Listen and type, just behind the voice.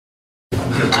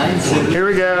Here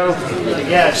we go.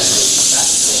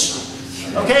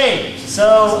 Yes. Okay,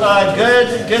 so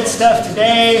good stuff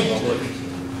today.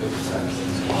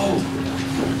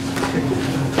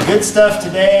 Good stuff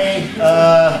today.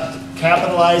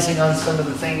 Capitalizing on some of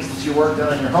the things that you worked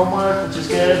on in your homework, which is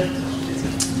good.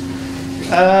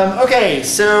 Okay,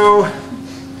 so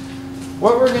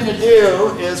what we're going to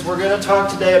do is we're going to talk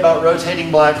today about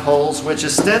rotating black holes, which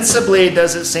ostensibly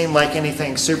doesn't seem like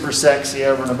anything super sexy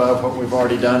over and above what we've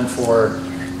already done for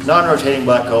non-rotating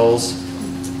black holes.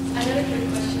 I had a quick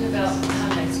question about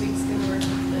how next week's going to work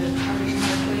with the covering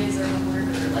quiz or homework,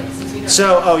 or like since we don't.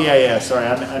 So, oh yeah, sorry,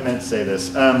 I meant to say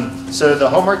this. So the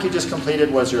homework you just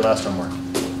completed was your last homework.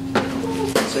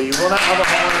 So you will not have a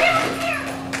homework.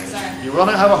 You will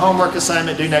not have a homework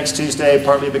assignment due next Tuesday,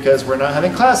 partly because we're not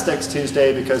having class next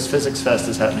Tuesday because Physics Fest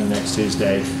is happening next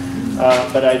Tuesday.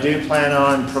 But I do plan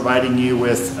on providing you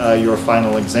with your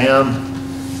final exam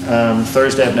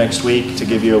Thursday of next week to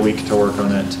give you a week to work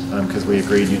on it because we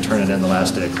agreed you turn it in the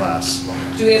last day of class.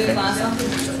 Do we have class on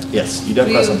Thursday? Yes, you do have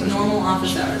class on Thursday. Thursday. Normal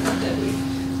office hours on dead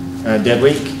week? Dead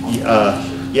week?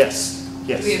 Yes.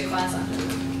 Do we have class on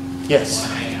Thursday? Yes.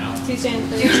 Tuesday and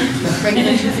Thursday.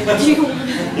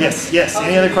 Yes.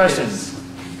 Any other questions?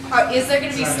 Is there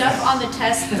going to be stuff on the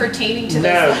test pertaining to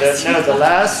No, those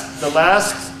the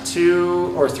last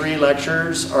 2 or 3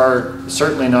 lectures are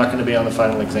certainly not going to be on the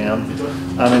final exam.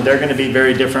 And they're going to be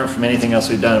very different from anything else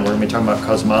we've done. We're going to be talking about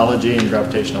cosmology and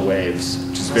gravitational waves,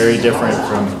 which is very different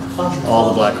from all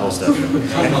the black hole stuff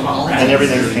and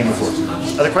everything that came before.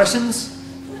 Other questions?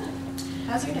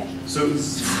 How's your day? So,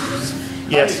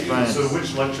 Yes, Brian. So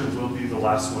which lecture will be the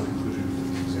last one included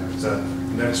in the exam? Is that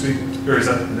next week, or is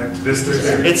that this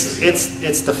Thursday?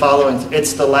 It's the following.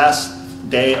 It's the last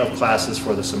day of classes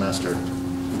for the semester.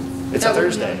 It's a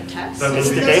Thursday. It's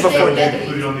the day before dead day.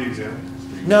 Included on the exam?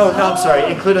 No, I'm sorry.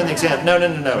 Included on the exam. No.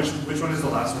 Which one is the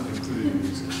last one included in the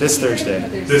exam? This Thursday.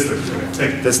 This Thursday. Okay.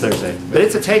 Thank you. This Thursday. But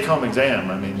it's a take-home exam.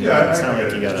 I mean, Yeah, it's not I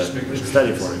like you get got it. to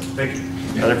study for it. Thank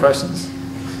you. Other questions?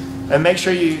 And make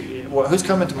sure you. Who's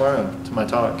coming tomorrow to my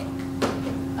talk? What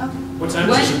time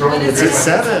When- is the program? when is It's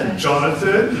 7.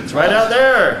 Jonathan? It's right out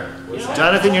there.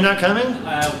 Jonathan, you're not coming?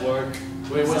 I have work.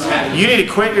 Wait, what's happening? You need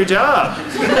to quit your job.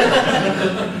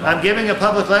 I'm giving a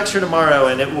public lecture tomorrow,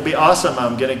 and it will be awesome.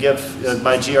 I'm going to give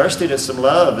my GR students some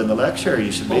love in the lecture.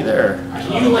 You should be there.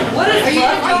 You like What is Are you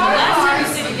love? gonna go Last hard? time you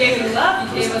said you gave me love,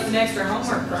 you gave us an extra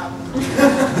homework problem.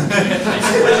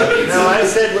 No,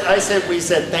 we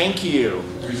said thank you.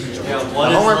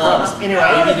 what is Homework love? problems. Anyway,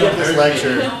 I'm going to give this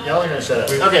lecture. Y'all are going to shut up.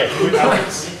 Okay.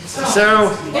 So,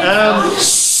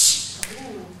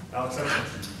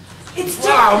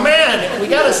 wow, man, we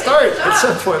got to start at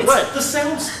some point. What? The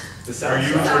sounds. Are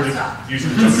you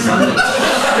using the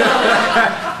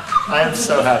I am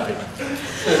so happy.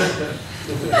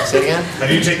 Say again?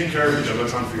 Have you taken care of the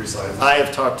Jumbotron for your slides? I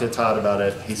have talked to Todd about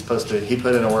it. He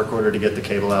put in a work order to get the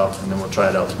cable out, and then we'll try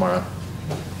it out tomorrow.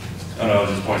 Oh, no, I was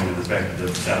just pointing to the fact that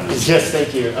the sound is... Yes,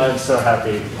 thank you. I'm so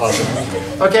happy. Awesome.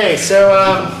 Okay, so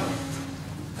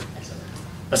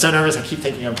I'm so nervous. I keep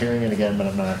thinking I'm hearing it again, but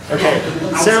I'm not. Okay,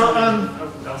 so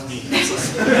That was me.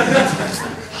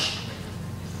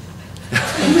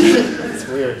 it's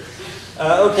weird.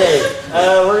 Okay,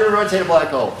 we're gonna rotate a black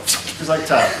hole, just like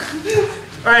Todd.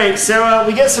 All right, so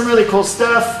we get some really cool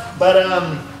stuff, but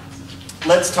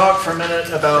let's talk for a minute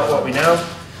about what we know.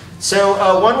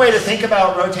 So one way to think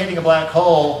about rotating a black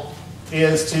hole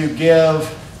is to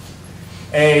give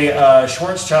a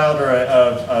Schwarzschild or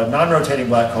a non-rotating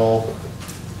black hole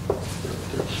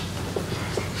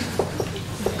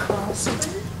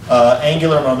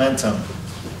angular momentum.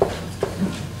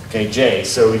 Okay, J.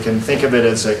 So we can think of it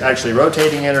as actually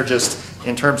rotating it, or just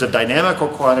in terms of dynamical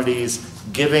quantities,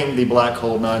 giving the black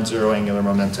hole non-zero angular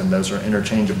momentum. Those are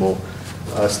interchangeable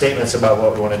statements about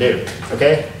what we want to do.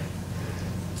 Okay?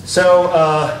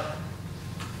 So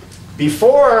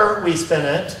before we spin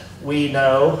it, we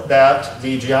know that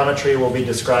the geometry will be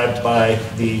described by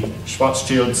the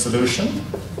Schwarzschild solution,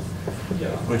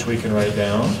 which we can write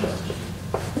down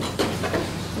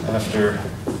after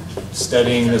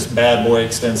studying this bad boy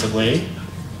extensively.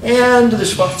 And the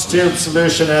Schwarzschild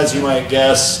solution, as you might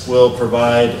guess, will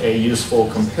provide a useful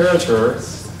comparator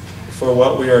for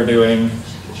what we are doing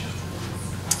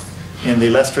in the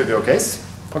less trivial case.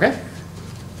 Okay?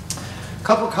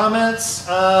 Couple comments.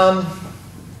 GR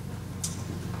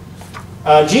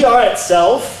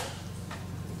itself,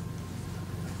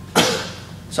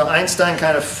 so Einstein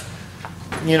kind of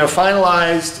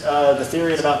finalized the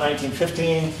theory in about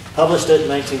 1915, published it in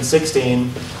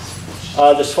 1916.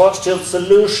 The Schwarzschild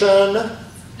solution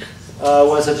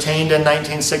was obtained in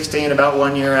 1916, about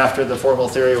 1 year after the formal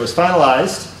theory was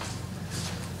finalized.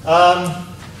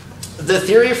 The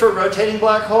theory for rotating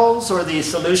black holes, or the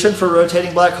solution for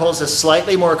rotating black holes, is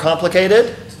slightly more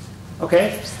complicated.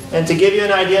 Okay? And to give you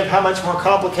an idea of how much more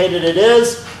complicated it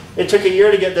is, it took a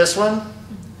year to get this one.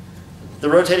 The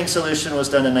rotating solution was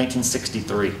done in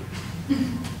 1963.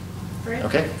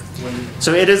 Okay?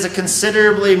 So it is a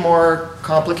considerably more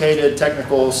complicated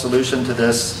technical solution to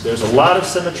this. There's a lot of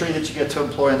symmetry that you get to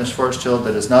employ in the Schwarzschild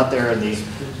that is not there in the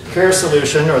Kerr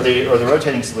solution or the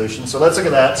rotating solution. So let's look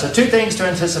at that. So 2 things to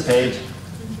anticipate.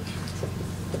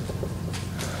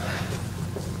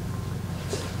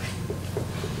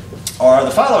 Are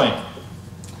the following.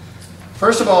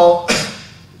 First of all,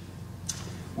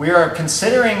 we are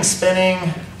considering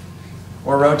spinning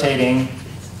or rotating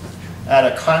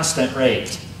at a constant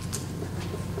rate.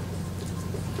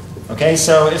 Okay,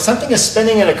 so if something is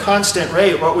spinning at a constant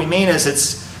rate, what we mean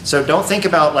is so don't think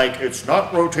about like it's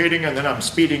not rotating and then I'm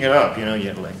speeding it up. You know,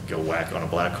 you like go whack on a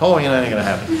black hole, you know, anything gonna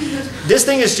happen. This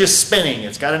thing is just spinning.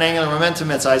 It's got an angular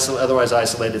momentum, it's otherwise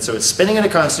isolated, so it's spinning at a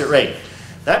constant rate.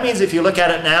 That means if you look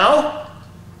at it now,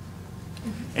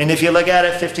 and if you look at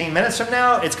it 15 minutes from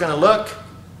now, it's gonna look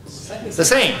the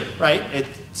same, right?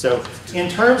 So in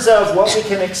terms of what we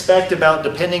can expect about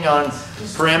depending on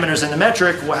parameters in the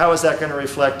metric, how is that going to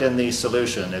reflect in the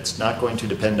solution? It's not going to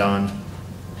depend on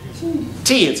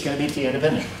t. It's going to be t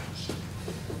independent.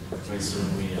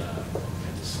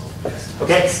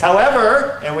 Okay,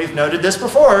 however, and we've noted this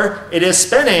before, it is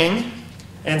spinning,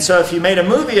 and so if you made a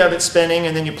movie of it spinning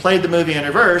and then you played the movie in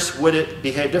reverse, would it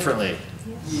behave differently?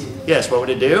 Yes, what would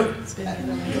it do?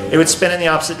 It would spin in the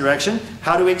opposite direction.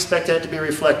 How do we expect that to be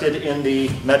reflected in the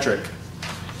metric?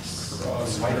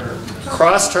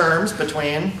 Cross terms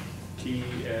between T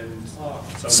and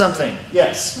something.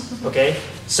 Yes. Okay.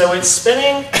 So it's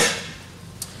spinning.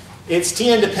 It's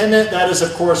t independent. That is,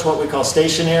 of course, what we call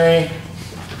stationary,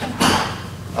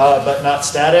 but not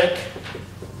static.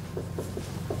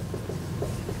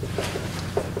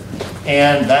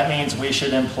 And that means we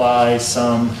should imply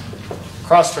some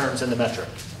cross terms in the metric.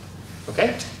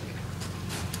 Okay?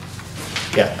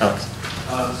 Yeah, Alex.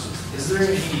 Is there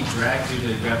any drag due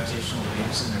to gravitational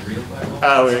waves in a real black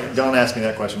hole? Don't ask me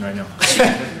that question right now.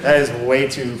 That is way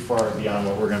too far beyond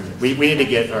what we're going to do. We need to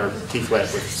get our teeth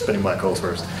wet with spinning black holes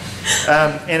first.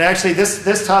 And actually,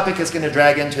 this topic is going to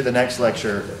drag into the next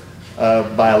lecture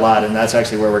by a lot, and that's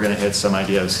actually where we're going to hit some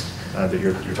ideas that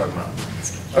you're talking about.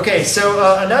 Okay,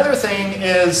 so another thing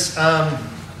is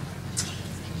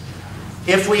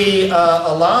if we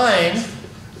align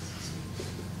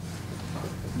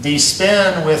the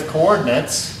spin with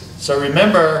coordinates, so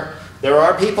remember, there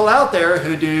are people out there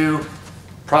who do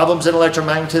problems in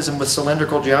electromagnetism with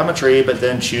cylindrical geometry, but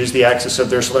then choose the axis of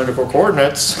their cylindrical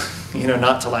coordinates, you know,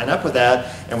 not to line up with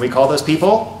that, and we call those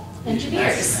people?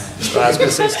 Engineers. Well, I was going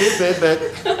to say stupid, but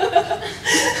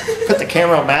put the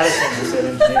camera on Madison and said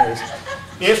engineers.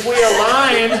 If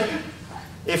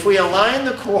we align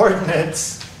the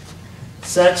coordinates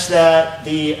such that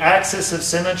the axis of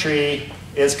symmetry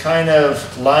is kind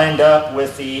of lined up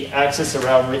with the axis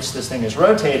around which this thing is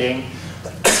rotating,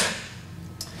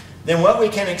 then what we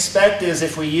can expect is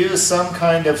if we use some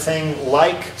kind of thing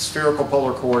like spherical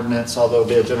polar coordinates, although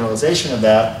be a generalization of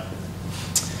that,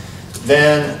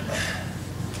 then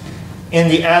in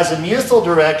the azimuthal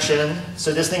direction,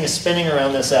 so this thing is spinning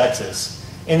around this axis,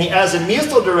 in the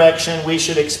azimuthal direction we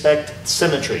should expect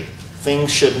symmetry. Things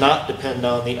should not depend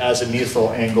on the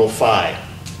azimuthal angle phi.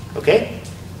 Okay?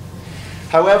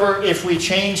 However, if we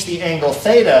change the angle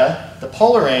theta, the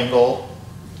polar angle,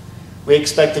 we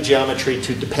expect the geometry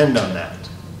to depend on that.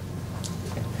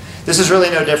 This is really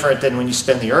no different than when you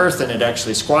spin the Earth and it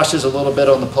actually squashes a little bit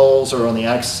on the poles or on the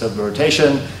axis of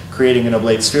rotation, creating an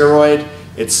oblate spheroid.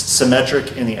 It's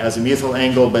symmetric in the azimuthal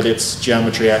angle, but its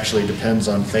geometry actually depends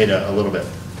on theta a little bit.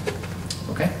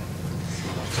 Okay?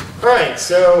 All right,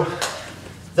 so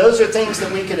those are things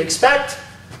that we could expect.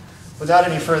 Without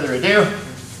any further ado,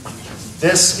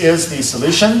 this is the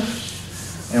solution,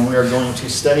 and we are going to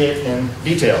study it in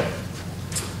detail.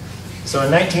 So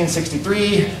in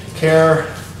 1963, Kerr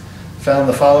found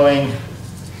the following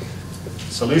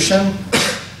solution. I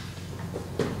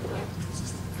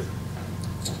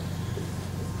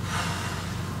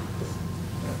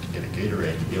have to get a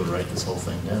Gatorade to be able to write this whole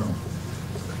thing down.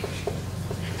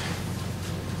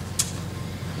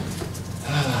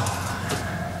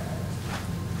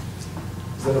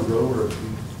 Is that a row or a T?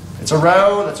 It's a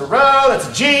row, that's a row, that's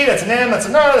a G, that's an M, that's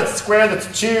an O, that's a square, that's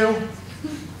a chew.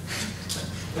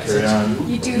 Carry on.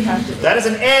 You do have to. That is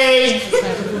an A.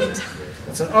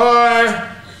 That's an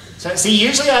R. So, see,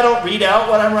 usually I don't read out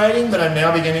what I'm writing, but I'm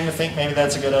now beginning to think maybe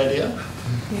that's a good idea.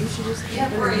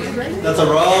 That's a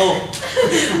row.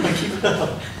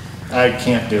 I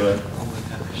can't do it.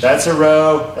 That's a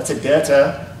row. That's a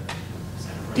delta.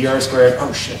 dr squared.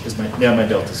 Oh shit, my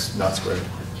delta's not squared.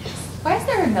 Why is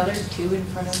there another 2 in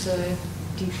front of the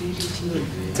dp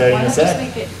dt? Tell you in Why a not sec. just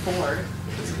make it 4?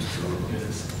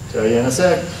 Tell you in a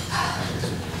sec.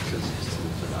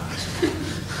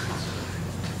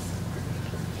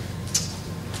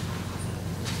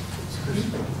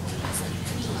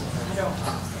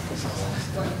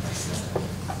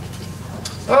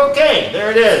 Okay,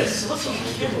 there it is.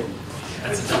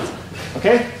 That's a delta.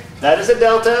 Okay, that is a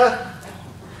delta.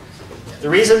 The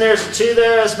reason there's a 2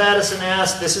 there, as Madison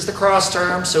asked, this is the cross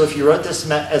term. So if you wrote this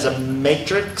as a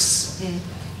matrix,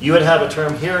 you would have a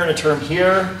term here and a term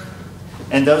here.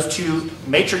 And those 2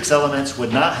 matrix elements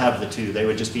would not have the 2. They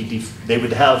would just be, they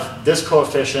would have this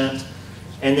coefficient.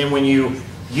 And then when you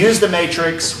use the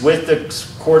matrix with the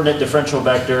coordinate differential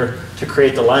vector to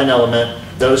create the line element,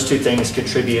 those 2 things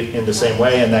contribute in the same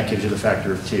way, and that gives you the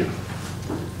factor of 2.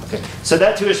 Okay, so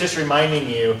that 2 is just reminding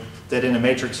you that in a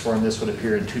matrix form, this would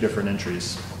appear in 2 different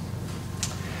entries.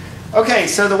 Okay,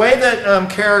 so the way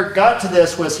that Kerr got to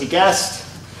this was he guessed.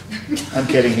 I'm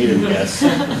kidding, he didn't guess.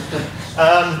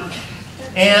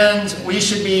 And we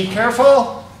should be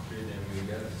careful,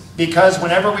 because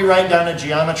whenever we write down a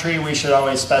geometry, we should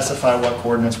always specify what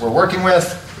coordinates we're working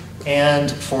with. And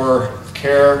for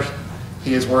Kerr,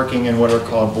 he is working in what are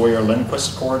called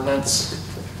Boyer-Lindquist coordinates.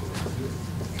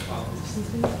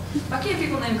 Why can't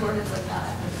people name coordinates like that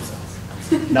after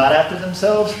themselves? Not after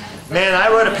themselves? Man, I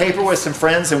wrote a paper with some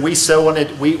friends, and we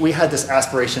had this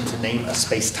aspiration to name a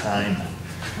space-time.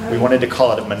 We wanted to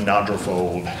call it a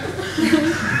monadrofold.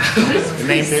 The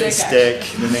name didn't stick.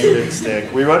 The name didn't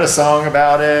stick. We wrote a song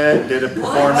about it, did a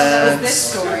performance.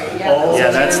 This story, Yeah,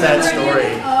 that's that story.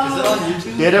 Is it on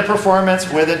YouTube? Did a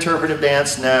performance with interpretive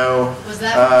dance, no. Was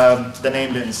that? The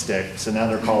name didn't stick, so now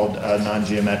they're called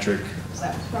non-geometric. Was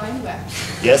that Brian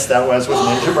Weck? Yes, that was with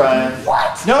Ninja Brian.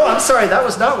 What? No, I'm sorry, that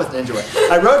was not with Ninja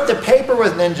Brian. I wrote the paper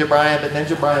with Ninja Brian, but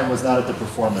Ninja Brian was not at the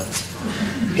performance.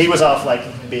 He was off like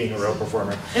being a real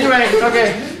performer. Anyway,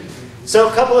 okay. So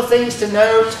a couple of things to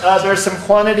note. There's some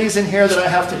quantities in here that I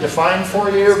have to define for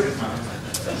you.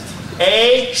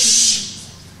 A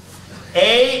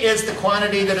is the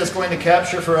quantity that is going to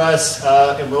capture for us,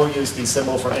 and we'll use the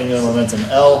symbol for angular momentum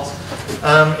L.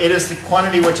 It is the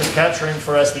quantity which is capturing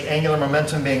for us the angular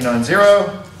momentum being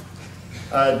non-zero.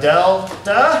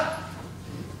 Delta,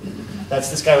 that's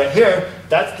this guy right here.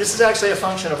 This is actually a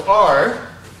function of R.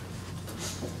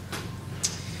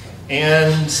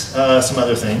 And some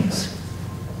other things,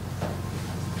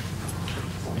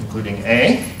 including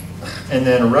A. And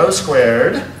then rho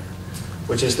squared,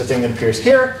 which is the thing that appears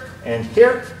here, and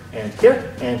here, and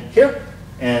here, and here,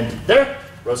 and there.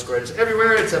 Rho squared is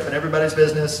everywhere. It's up in everybody's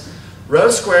business. Rho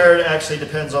squared actually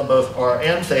depends on both R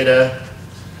and theta,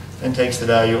 and takes the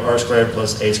value R squared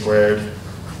plus A squared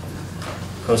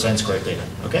cosine squared theta.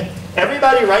 Okay?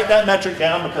 Everybody write that metric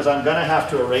down, because I'm going to have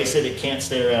to erase it. It can't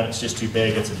stay around. It's just too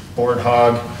big. It's a board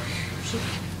hog,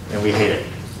 and we hate it.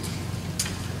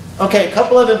 Okay, a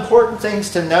couple of important things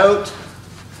to note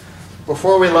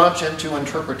before we launch into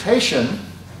interpretation,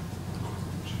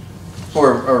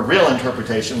 or real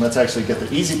interpretation. Let's actually get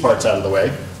the easy parts out of the way.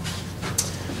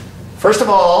 First of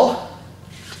all,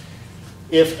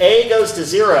 if A goes to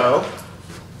 0,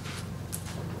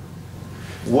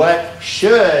 what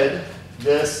should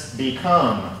this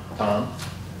become, Tom?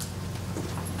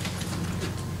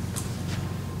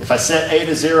 If I set A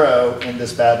to 0 in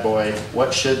this bad boy,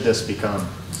 what should this become?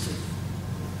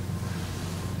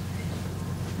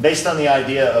 Based on the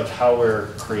idea of how we're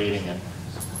creating it.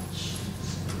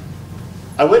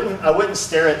 I wouldn't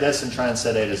stare at this and try and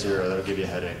set A to 0. That'll give you a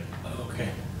headache. Okay.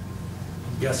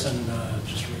 I'm guessing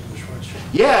just regular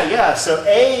Schwarzschild. Yeah. So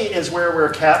A is where we're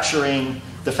capturing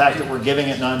the fact that we're giving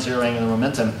it non-zero angular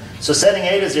momentum. So setting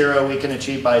A to 0 we can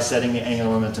achieve by setting the angular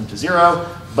momentum to 0,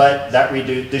 but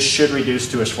this should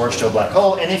reduce to a Schwarzschild black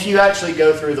hole. And if you actually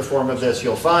go through the form of this,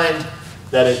 you'll find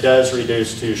that it does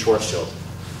reduce to Schwarzschild.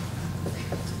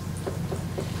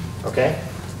 Okay?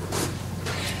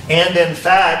 And in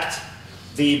fact,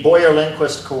 the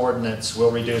Boyer-Lindquist coordinates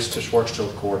will reduce to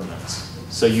Schwarzschild coordinates.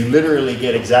 So you literally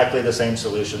get exactly the same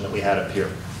solution that we had up here.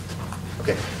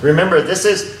 Okay. Remember, this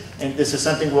is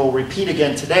something we'll repeat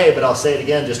again today, but I'll say it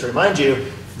again just to remind you.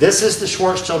 This is the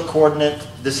Schwarzschild coordinate.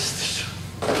 This is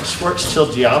the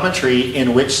Schwarzschild geometry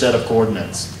in which set of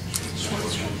coordinates?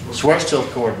 Schwarzschild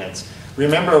coordinates.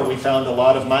 Remember, we found a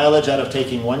lot of mileage out of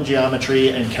taking one geometry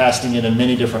and casting it in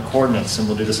many different coordinates, and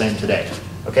we'll do the same today.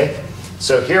 Okay?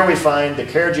 So here we find the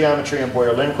Kerr geometry and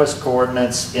Boyer-Lindquist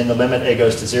coordinates in the limit a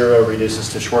goes to 0 reduces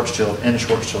to Schwarzschild and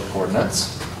Schwarzschild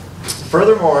coordinates.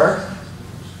 Furthermore,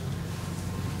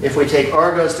 if we take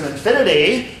r goes to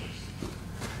infinity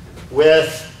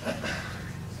with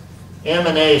m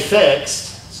and a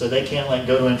fixed, so they can't like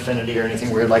go to infinity or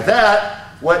anything weird like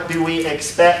that, what do we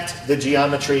expect the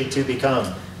geometry to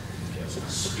become?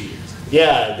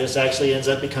 Yeah, this actually ends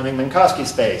up becoming Minkowski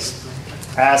space.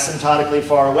 Asymptotically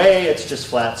far away, it's just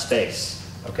flat space,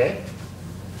 okay?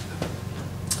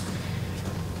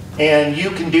 And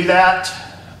you can do that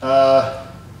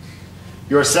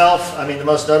yourself. I mean, the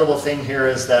most notable thing here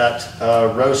is that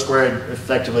rho squared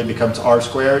effectively becomes r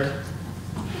squared,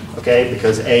 okay?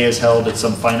 Because a is held at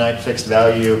some finite fixed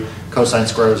value. Cosine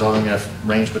squared is only going to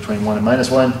range between 1 and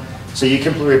 -1. So you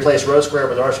can replace rho squared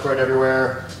with r squared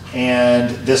everywhere.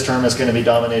 And this term is going to be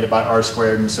dominated by r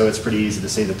squared, and so it's pretty easy to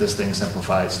see that this thing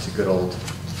simplifies to good old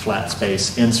flat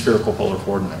space in spherical polar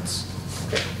coordinates.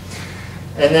 Okay.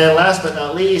 And then last but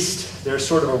not least, there's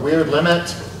sort of a weird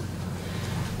limit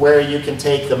where you can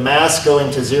take the mass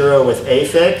going to 0 with a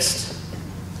fixed.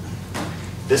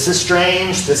 This is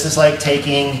strange. This is like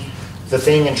taking the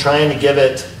thing and trying to give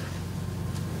it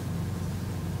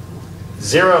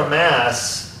 0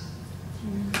 mass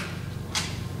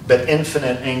but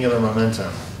infinite angular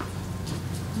momentum.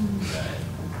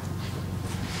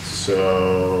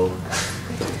 So,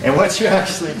 and what you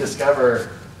actually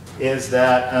discover is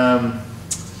that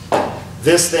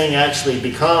this thing actually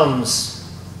becomes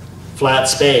flat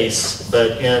space,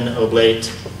 but in oblate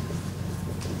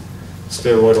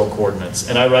spheroidal coordinates.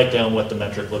 And I write down what the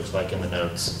metric looks like in the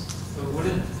notes. But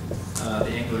wouldn't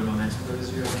the angular momentum go to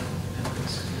 0?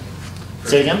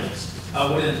 Say again?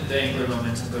 Wouldn't the angular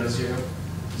momentum go to 0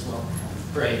 as well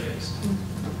for a fixed?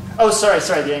 Oh, sorry,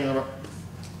 the angular.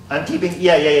 I'm keeping.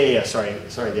 Yeah. Sorry,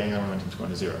 the angular momentum's going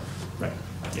to 0. Right.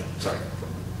 Yeah. Sorry.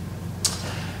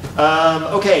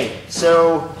 Okay,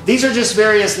 so these are just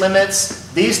various limits.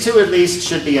 These two at least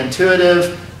should be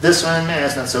intuitive. This one,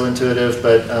 it's not so intuitive,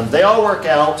 but they all work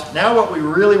out. Now what we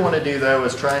really want to do, though,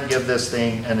 is try and give this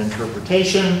thing an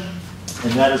interpretation,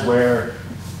 and that is where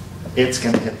it's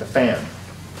going to hit the fan.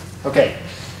 Okay,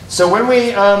 so when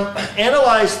we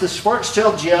analyzed the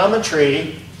Schwarzschild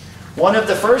geometry, one of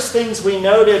the first things we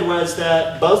noted was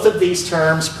that both of these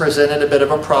terms presented a bit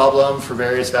of a problem for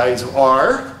various values of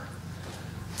r.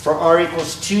 For r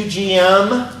equals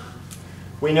 2gm,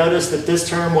 we noticed that this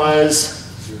term was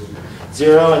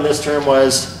 0 and this term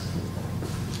was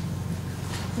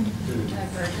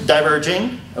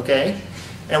diverging, okay?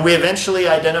 And we eventually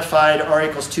identified r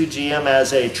equals 2gm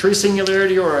as a true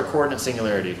singularity or a coordinate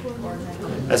singularity.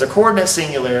 As a coordinate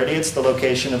singularity, it's the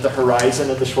location of the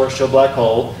horizon of the Schwarzschild black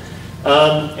hole.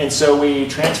 And so we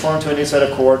transform to a new set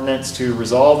of coordinates to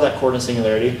resolve that coordinate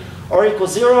singularity. R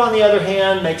equals 0, on the other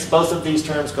hand, makes both of these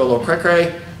terms go a little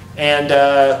cray-cray. And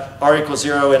r equals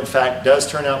 0, in fact, does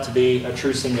turn out to be a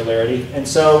true singularity. And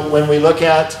so when we look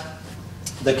at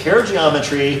the Kerr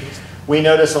geometry, we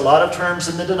notice a lot of terms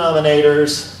in the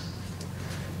denominators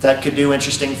that could do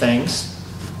interesting things.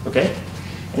 Okay?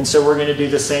 And so we're going to do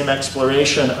the same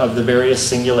exploration of the various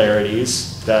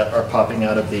singularities that are popping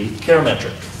out of the Kerr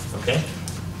metric. Okay?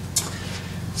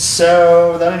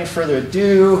 So without any further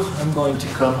ado, I'm going to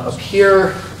come up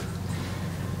here.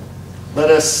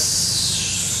 Let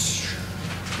us...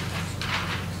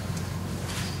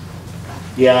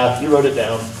 Yeah, you wrote it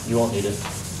down. You won't need it.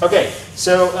 Okay,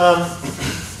 so...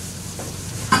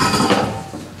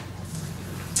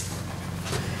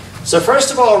 So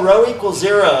first of all, rho equals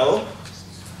 0.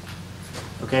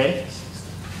 Okay?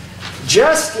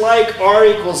 Just like r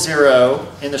equals 0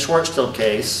 in the Schwarzschild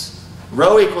case,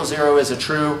 rho equals 0 is a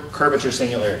true curvature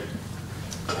singularity.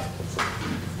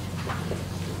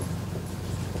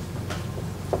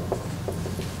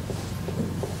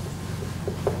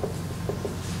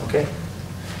 Okay?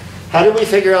 How did we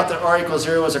figure out that r equals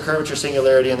 0 is a curvature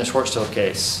singularity in the Schwarzschild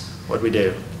case? What did we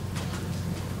do?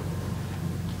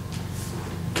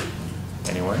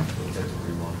 Anyone?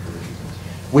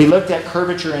 We looked at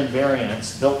curvature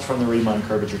invariance built from the Riemann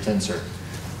curvature tensor.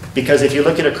 Because if you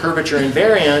look at a curvature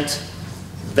invariant,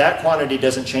 that quantity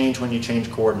doesn't change when you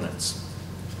change coordinates.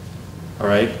 All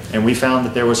right? And we found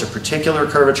that there was a particular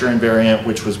curvature invariant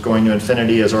which was going to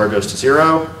infinity as r goes to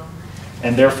 0.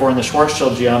 And therefore, in the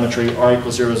Schwarzschild geometry, r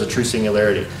equals 0 is a true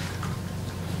singularity.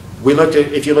 We looked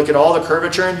at, if you look at all the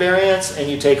curvature invariants and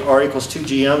you take r equals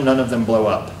 2gm, none of them blow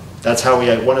up. That's how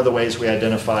one of the ways we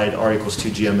identified r equals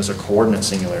 2gm as a coordinate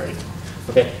singularity.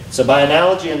 Okay, so by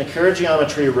analogy, in the Kerr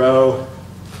geometry, rho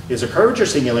is a curvature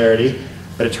singularity,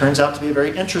 but it turns out to be a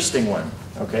very interesting one.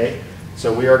 Okay,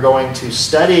 so we are going to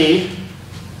study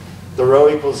the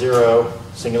rho equals 0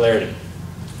 singularity.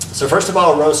 So first of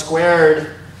all, rho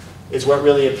squared is what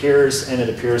really appears, and it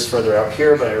appears further out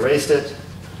here, but I erased it.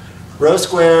 Rho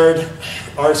squared,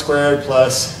 r squared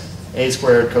plus a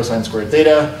squared cosine squared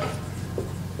theta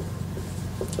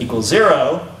equals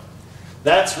 0.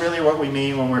 That's really what we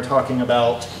mean when we're talking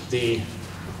about the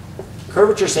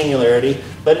curvature singularity.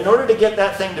 But in order to get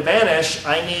that thing to vanish,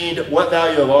 I need what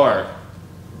value of r?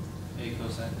 A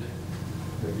cosine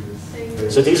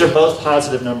theta. So these are both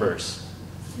positive numbers.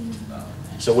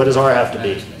 So what does r have to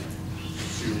be?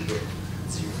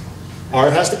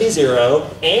 R has to be 0,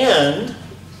 and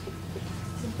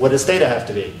what does theta have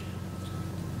to be?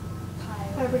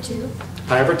 Pi over 2.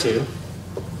 Pi over 2.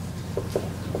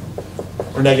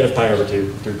 Or negative pi over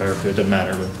 2, 3 pi over 2, it doesn't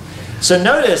matter. But. So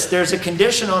notice there's a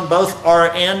condition on both r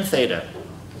and theta.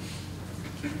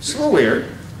 It's a little weird.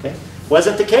 Okay?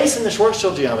 Wasn't the case in the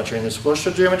Schwarzschild geometry. In the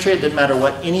Schwarzschild geometry, it didn't matter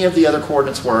what any of the other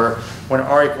coordinates were. When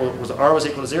r was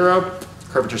equal to 0,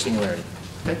 curvature singularity.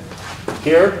 Okay?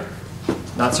 Here,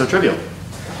 not so trivial.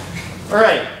 All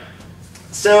right.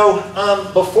 So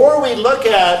before we look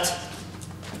at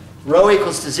rho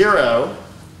equals to 0,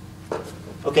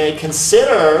 okay,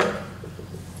 consider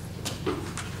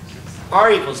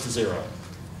r equals to 0.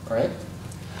 All right?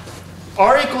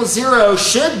 R equals 0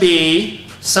 should be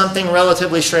something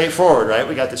relatively straightforward, right?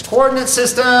 We got this coordinate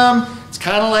system. It's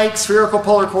kind of like spherical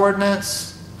polar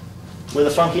coordinates with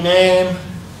a funky name.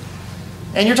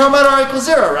 And you're talking about r equals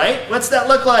 0, right? What's that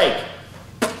look like?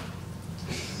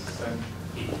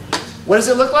 What does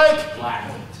it look like?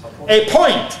 A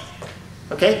point.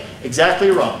 Okay? Exactly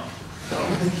wrong.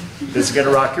 This is going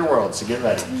to rock your world, so get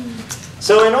ready.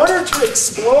 So in order to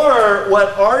explore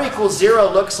what r equals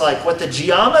 0 looks like, what the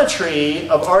geometry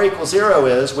of r equals 0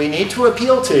 is, we need to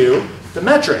appeal to the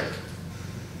metric.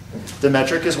 The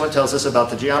metric is what tells us about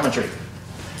the geometry.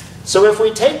 So if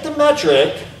we take the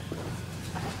metric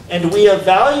and we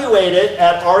evaluate it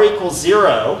at r equals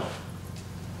 0,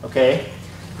 okay?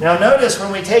 Now notice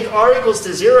when we take r equals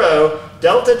to 0,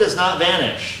 delta does not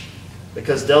vanish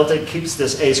because delta keeps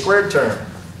this a squared term.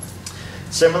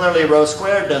 Similarly, rho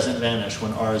squared doesn't vanish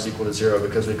when r is equal to 0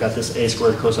 because we've got this a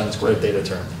squared cosine squared theta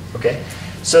term. Okay?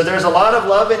 So there's a lot of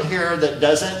love in here that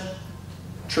doesn't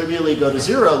trivially go to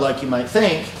 0 like you might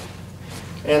think.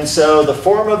 And so the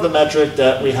form of the metric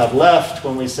that we have left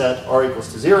when we set r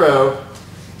equals to 0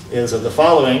 is of the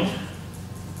following.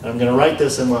 And I'm going to write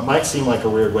this in what might seem like a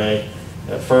weird way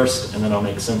at first, and then I'll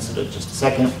make sense of it in just a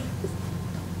second.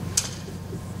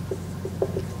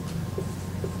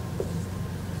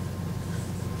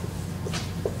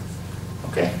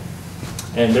 Okay.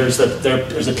 And there's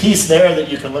a piece there that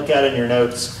you can look at in your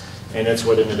notes, and it's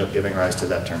what ended up giving rise to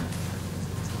that term.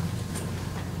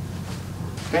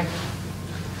 Okay.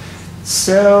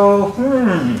 So,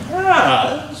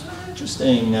 that was really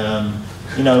interesting.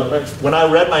 You know, when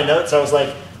I read my notes, I was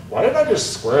like, why didn't I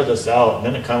just square this out? And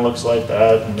then it kind of looks like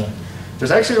that. And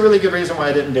there's actually a really good reason why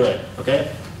I didn't do it.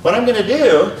 Okay. What I'm going to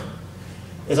do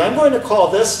is I'm going to call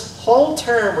this whole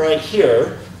term right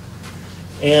here,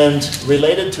 and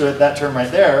related to it, that term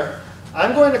right there,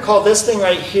 I'm going to call this thing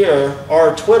right here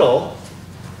r twiddle,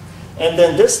 and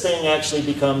then this thing actually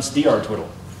becomes dr twiddle.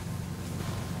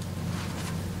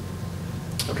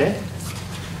 Okay?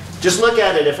 Just look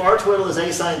at it. If r twiddle is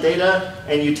a sine theta,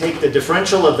 and you take the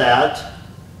differential of that,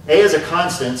 a is a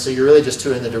constant, so you're really just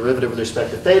doing the derivative with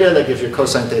respect to theta, that gives you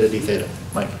cosine theta d theta.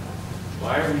 Mike?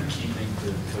 Why are we keeping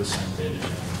the cosine theta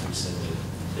term? We said that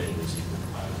theta was equal to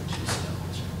pi over 2, so that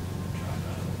was dropped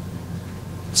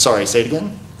out. Sorry, say it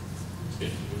again?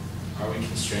 Are we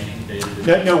constraining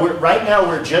theta? No, right now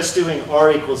we're just doing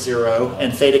r equals 0,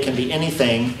 and theta can be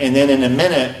anything, and then in a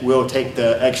minute we'll take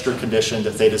the extra condition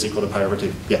that theta is equal to pi over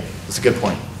 2. Yeah, that's a good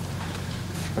point.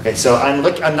 Okay, so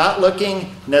I'm not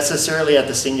looking necessarily at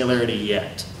the singularity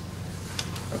yet.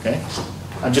 Okay?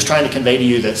 I'm just trying to convey to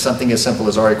you that something as simple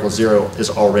as r equals 0 is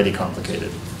already complicated.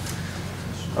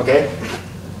 Okay?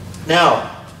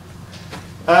 Now,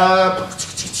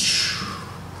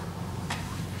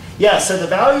 yeah, so the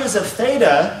values of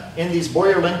theta in these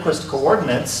Boyer-Lindquist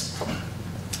coordinates,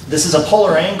 this is a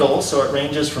polar angle, so it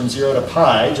ranges from 0 to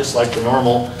pi, just like the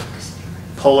normal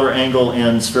polar angle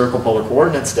in spherical polar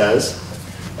coordinates does.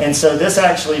 And so this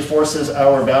actually forces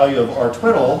our value of r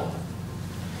twiddle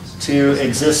to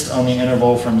exist on the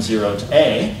interval from 0 to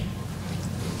a.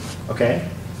 Okay?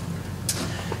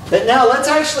 But now let's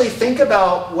actually think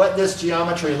about what this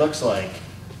geometry looks like.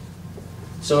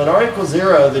 So at r equals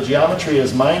 0, the geometry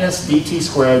is minus dt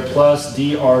squared plus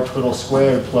dr twiddle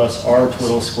squared plus r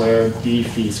twiddle squared d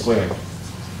phi squared,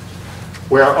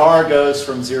 where r goes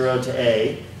from 0 to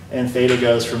a, and theta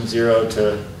goes from 0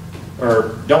 to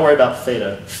or don't worry about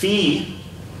theta. Phi,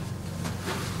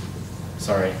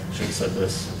 sorry, should have said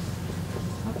this.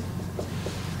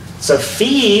 So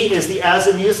phi is the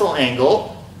azimuthal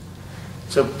angle.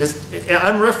 So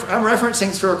I'm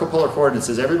referencing spherical polar coordinates.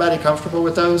 Is everybody comfortable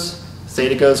with those?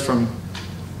 Theta goes from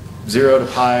 0 to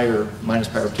pi, or minus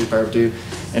pi over 2, pi over 2,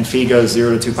 and phi goes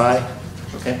 0 to 2 pi.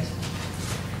 Okay.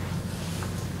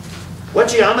 What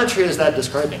geometry is that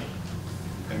describing?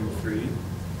 M3.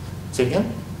 Say it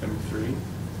again? M3.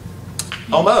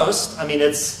 Almost. I mean,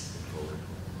 it's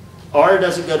r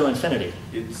doesn't go to infinity.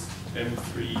 It's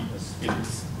M3.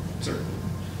 It's circle.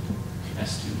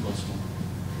 S2 plus 1.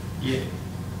 Yeah.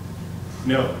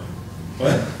 No.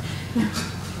 What?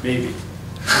 Maybe.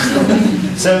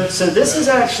 So this is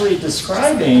actually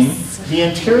describing the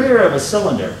interior of a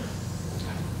cylinder.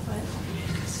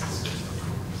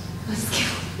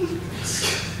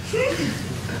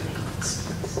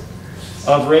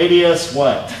 Of radius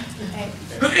what?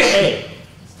 A.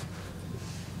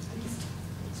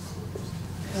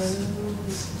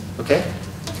 Okay?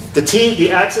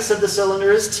 The axis of the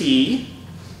cylinder is T.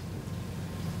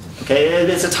 Okay,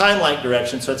 it's a time-like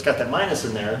direction, so it's got that minus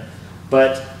in there.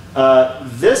 But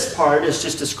this part is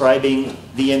just describing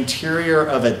the interior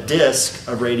of a disk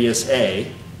of radius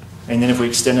A. And then if we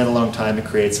extend it along time, it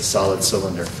creates a solid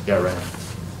cylinder. Yeah, right.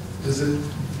 Does it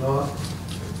not?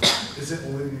 Is it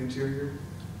only the interior?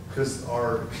 Because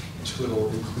our twiddle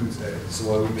includes A, so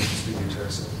why wouldn't it just be the entire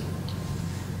cylinder?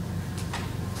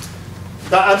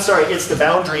 I'm sorry, it's the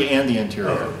boundary and the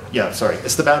interior. Oh. Yeah, sorry,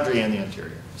 it's the boundary and the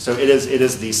interior. So it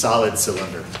is the solid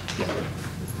cylinder. Yeah.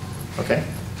 Okay.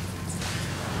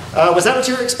 Was that what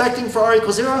you were expecting for r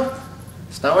equals 0?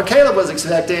 It's not what Caleb was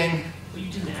expecting. Well,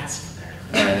 you didn't ask for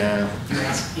that. I know. You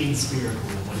asked in spherical.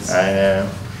 What is I know.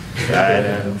 I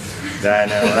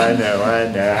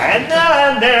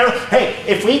know. Hey,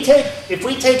 if we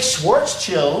take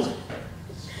Schwarzschild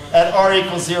at r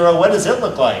equals 0, what does it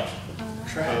look like?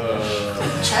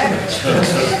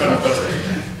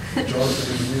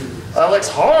 That looks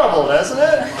horrible, doesn't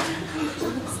it?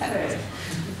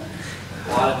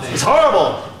 It's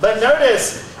horrible. But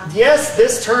notice, yes,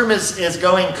 this term is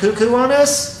going cuckoo on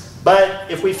us,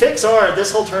 but if we fix r,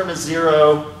 this whole term is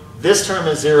 0, this term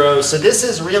is 0, so this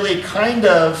is really kind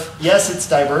of, yes, it's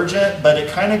divergent, but it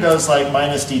kind of goes like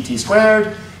minus dt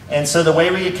squared, and so the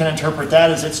way we can interpret that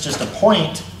is it's just a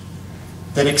point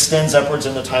that extends upwards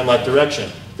in the time-like direction.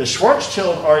 The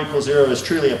Schwarzschild r equals 0 is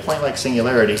truly a point-like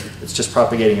singularity. It's just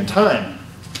propagating in time.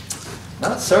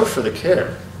 Not so for the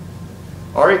Kerr.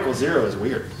 R equals 0 is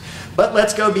weird. But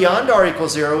let's go beyond r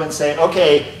equals 0 and say,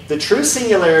 okay, the true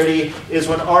singularity is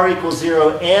when r equals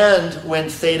 0 and when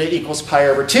theta equals pi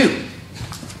over 2.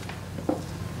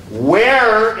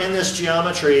 Where in this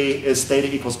geometry is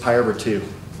theta equals pi over 2?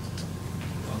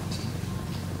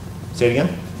 Say it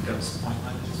again. Yes.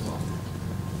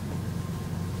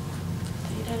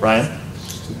 Ryan?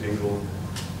 Just an angle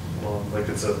along, like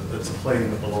it's a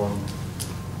plane along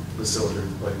the cylinder,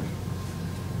 like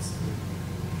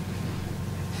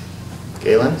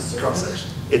Galen? cross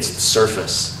section. It's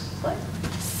surface. What?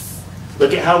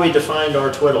 Look at how we defined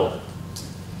our twiddle.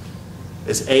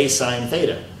 It's a sine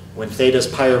theta. When theta is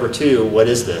pi over 2, what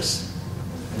is this?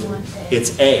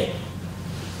 It's a.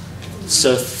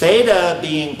 So theta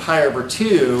being pi over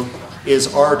 2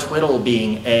 is our twiddle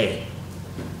being a.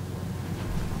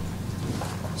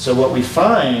 So what we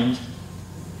find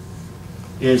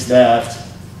is that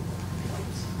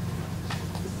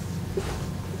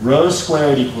rho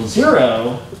squared equals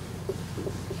 0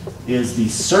 is the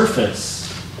surface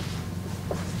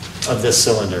of this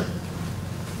cylinder.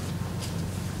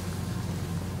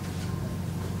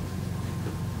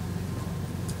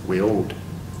 Willed.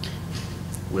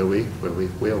 Will we?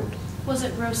 Willed. Was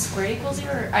it rho squared equals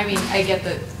 0? I mean, I get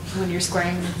that when you're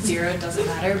squaring 0, it doesn't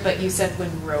matter, but you said when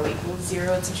rho equals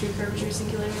 0, it's a true curvature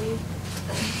singularity?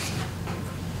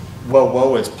 Well,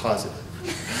 woe is positive.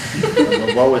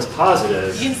 When woe is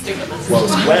positive, You can stick with us. woe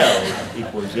is well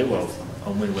equals 0.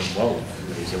 Only when woe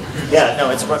is 0. Yeah, no,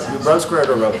 it's rho squared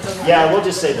or rho. Yeah, we'll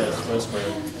just say this. Rho squared.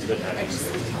 It doesn't matter.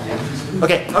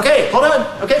 Okay, hold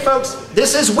on. Okay, folks,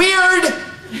 this is weird,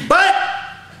 but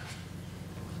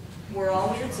We're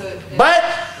all weird, so.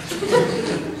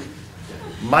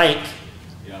 Mike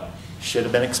Yeah. should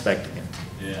have been expecting it.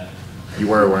 Yeah. You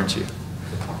were, weren't you?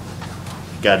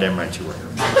 Goddamn right you were.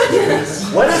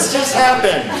 What has just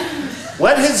happened?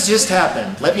 What has just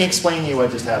happened? Let me explain to you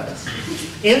what just happened.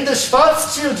 In the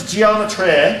Schwarzschild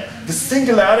geometry, the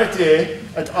singularity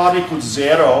at r equals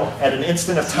 0 at an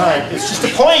instant of time is just a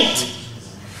point.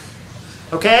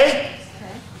 Okay?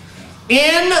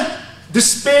 In the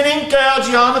spinning Kerr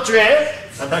geometry,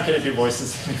 I'm not going to do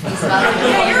voices anymore.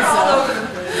 Yeah, you're all over the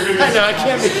place. I know, I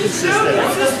can't be consistent.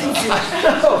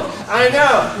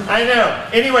 I know.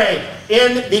 Anyway,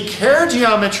 in the Kerr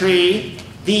geometry,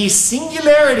 the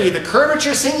singularity, the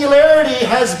curvature singularity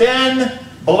has been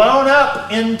blown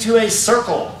up into a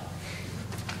circle.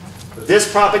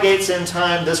 This propagates in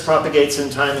time,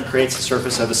 and creates the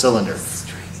surface of a cylinder.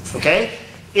 Okay?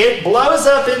 It blows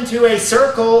up into a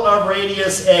circle of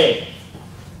radius A.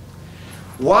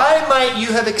 Why might you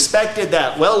have expected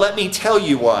that? Well, let me tell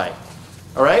you why.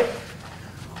 All right?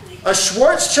 A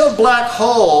Schwarzschild black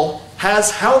hole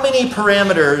has how many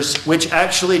parameters which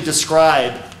actually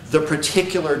describe the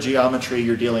particular geometry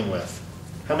you're dealing with?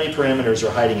 How many parameters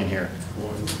are hiding in here?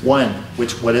 One.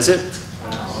 What is it?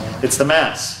 It's the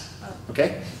mass.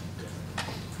 Okay?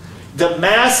 The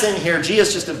mass in here, G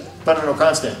is just a fundamental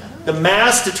constant. The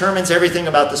mass determines everything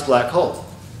about this black hole.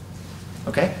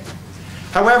 Okay?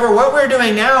 However, what we're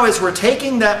doing now is we're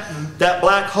taking that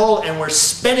black hole and we're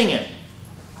spinning it.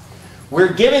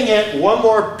 We're giving it one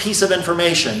more piece of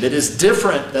information that is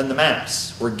different than the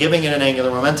mass. We're giving it an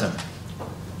angular momentum.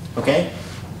 Okay?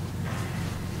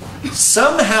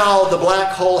 Somehow the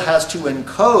black hole has to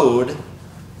encode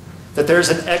that there's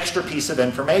an extra piece of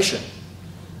information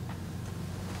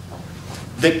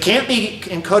that can't be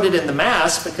encoded in the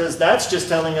mass, because that's just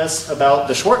telling us about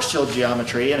the Schwarzschild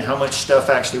geometry and how much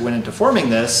stuff actually went into forming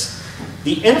this.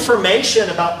 The information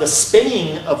about the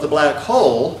spinning of the black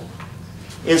hole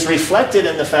is reflected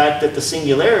in the fact that the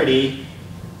singularity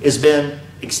has been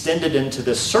extended into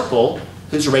this circle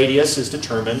whose radius is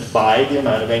determined by the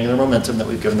amount of angular momentum that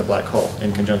we've given the black hole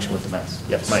in conjunction with the mass.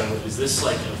 Yes, Mike? So is this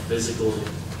like a physical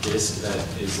disk that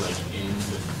is like in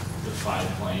the phi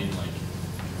plane?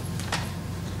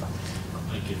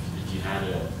 Like if you had I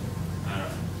don't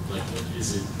know, like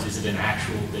is it an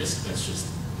actual disk that's just...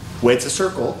 Well, it's a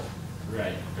circle.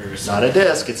 Right. Or It's not a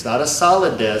disk. It's not a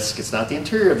solid disk. It's not the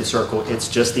interior of the circle. It's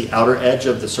just the outer edge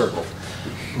of the circle.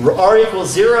 R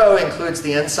equals 0 includes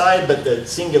the inside, but the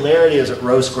singularity is at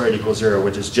rho squared equals 0,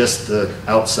 which is just the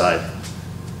outside,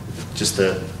 just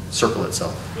the circle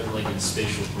itself. But like in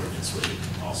spatial coordinates, would it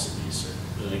also be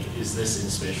certain? Like, is this in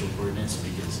spatial coordinates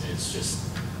because it's just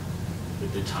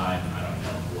with the time? I don't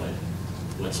know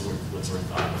what's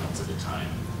orthogonal to the time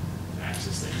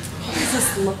axis that you're What does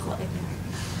this look like?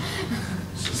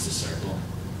 It's just a circle.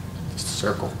 Just a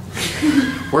circle.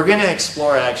 We're going to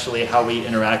explore actually how we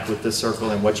interact with this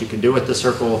circle and what you can do with the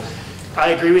circle. I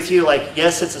agree with you, like,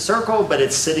 yes, it's a circle, but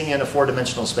it's sitting in a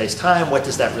four-dimensional space-time. What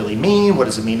does that really mean? What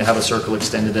does it mean to have a circle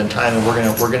extended in time? And we're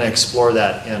going to explore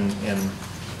that in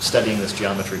studying this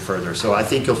geometry further. So I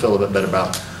think you'll feel a bit better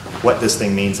about what this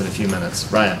thing means in a few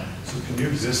minutes. Ryan? So can you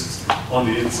exist on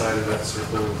the inside of that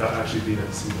circle without actually being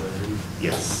at singularity?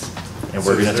 Yes. And So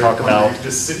we're going is to there talk a point where about, you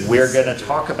just sit in we're this- going to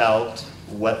talk about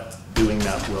what doing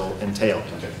that will entail.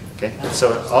 Okay. Okay?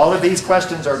 So all of these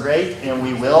questions are great, and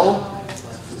we will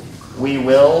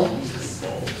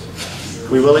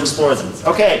explore them.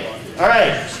 Okay, all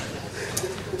right.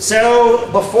 So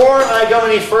before I go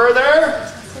any further,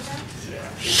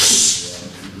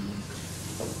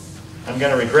 I'm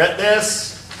going to regret this.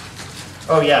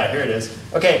 Oh yeah, here it is.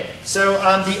 Okay, so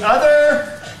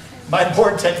my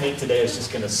board technique today is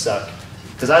just going to suck,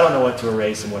 because I don't know what to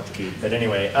erase and what to keep. But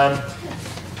anyway,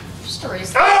 Just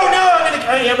erase. oh no,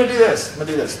 I'm gonna do this. I'm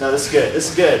gonna do this. No, this is good. This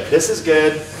is good. This is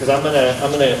good, because I'm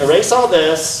gonna erase all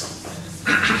this,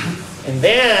 and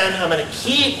then I'm gonna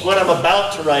keep what I'm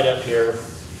about to write up here,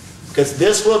 because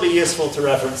this will be useful to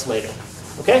reference later.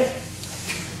 Okay?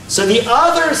 So the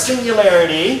other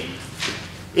singularity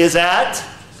is at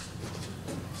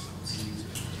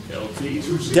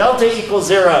delta equals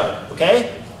 0.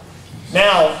 Okay?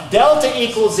 Now, delta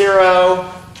equals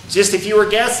 0, just if you were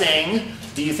guessing,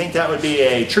 do you think that would be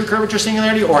a true curvature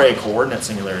singularity or a coordinate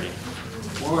singularity?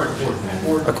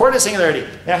 A coordinate singularity.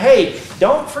 Now, hey,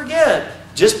 don't forget,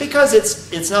 just because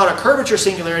it's not a curvature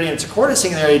singularity and it's a coordinate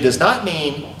singularity does not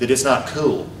mean that it's not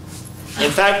cool.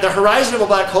 In fact, the horizon of a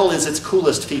black hole is its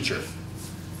coolest feature.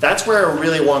 That's where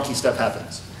really wonky stuff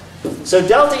happens. So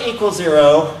delta equals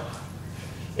 0,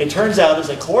 it turns out, is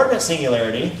a coordinate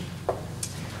singularity.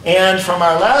 And from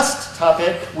our last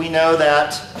topic, we know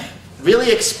that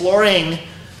really exploring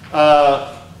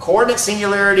coordinate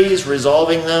singularities,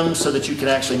 resolving them so that you can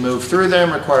actually move through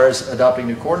them, requires adopting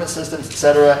new coordinate systems,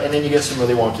 etc., and then you get some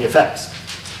really wonky effects.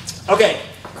 Okay,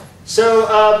 so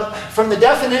from the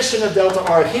definition of delta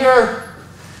R here,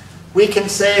 we can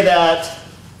say that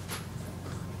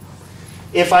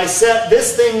if I set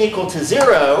this thing equal to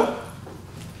 0,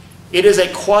 it is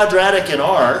a quadratic in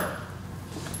R.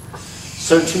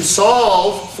 So to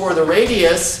solve for the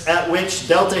radius at which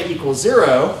delta equals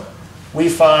 0, we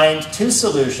find two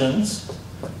solutions,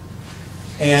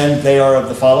 and they are of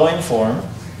the following form.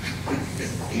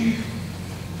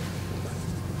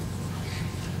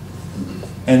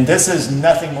 And this is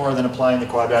nothing more than applying the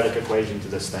quadratic equation to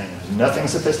this thing. Nothing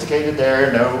sophisticated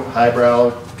there, no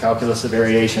highbrow calculus of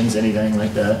variations, anything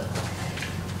like that.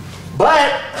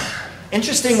 But,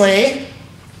 interestingly,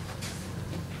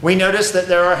 we notice that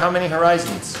there are how many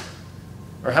horizons?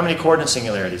 Or how many coordinate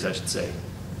singularities, I should say.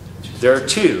 There are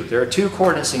two. There are two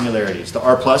coordinate singularities, the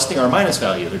r plus and the r minus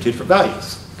value. They're two different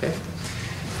values. Okay?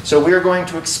 So we are going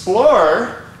to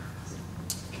explore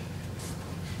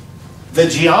the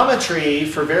geometry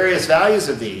for various values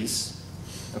of these.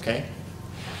 Okay?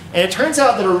 And it turns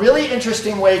out that a really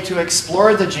interesting way to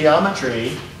explore the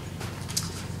geometry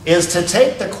is to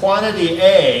take the quantity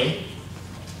A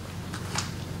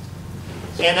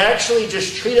and actually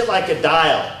just treat it like a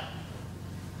dial.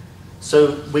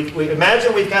 So we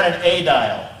imagine we've got an A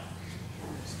dial.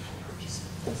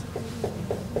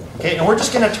 Okay, and we're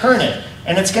just going to turn it.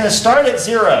 And it's going to start at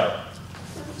 0.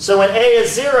 So when A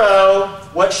is 0,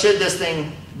 what should this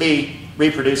thing be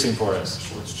reproducing for us?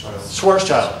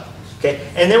 Schwarzschild. Okay,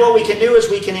 and then what we can do is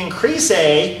we can increase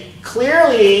A.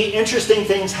 Clearly, interesting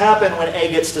things happen when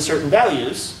A gets to certain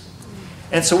values.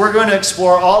 And so we're going to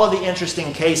explore all of the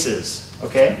interesting cases.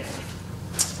 Okay?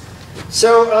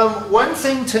 So one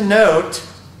thing to note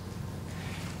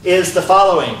is the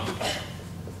following.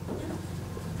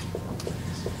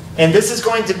 And this is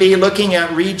going to be looking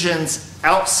at regions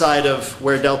outside of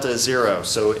where delta is 0.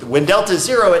 So when delta is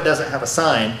 0, it doesn't have a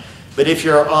sign. But if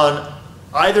you're on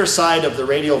either side of the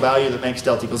radial value that makes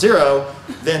delta equal 0,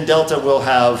 then delta will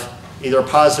have either a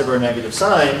positive or a negative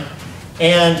sign.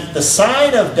 And the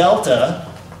sign of delta,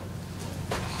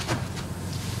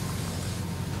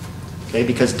 okay,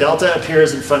 because delta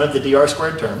appears in front of the dr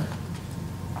squared term,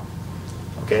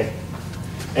 okay?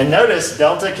 And notice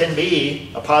delta can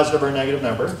be a positive or a negative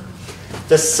number.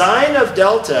 The sign of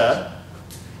delta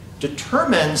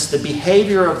determines the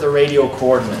behavior of the radial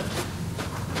coordinate.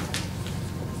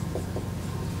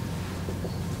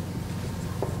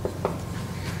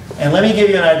 And let me give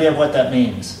you an idea of what that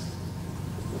means.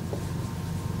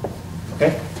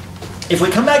 Okay? If we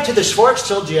come back to the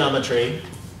Schwarzschild geometry,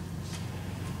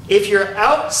 if you're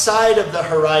outside of the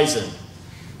horizon,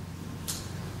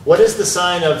 what is the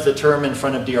sign of the term in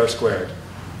front of dr squared?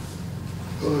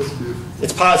 Positive.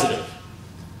 It's positive.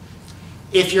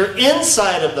 If you're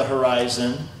inside of the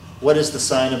horizon, what is the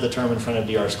sign of the term in front of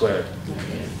dr squared?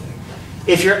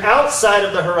 If you're outside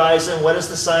of the horizon, what is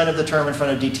the sign of the term in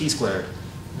front of dt squared?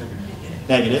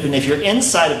 Negative. And if you're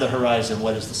inside of the horizon,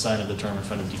 what is the sign of the term in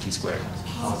front of dt squared?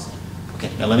 Positive.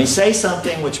 Okay, now let me say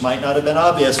something which might not have been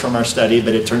obvious from our study,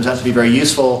 but it turns out to be very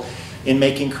useful in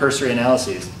making cursory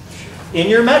analyses. In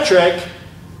your metric,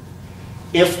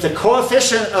 if the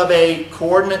coefficient of a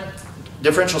coordinate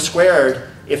differential squared,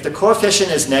 if the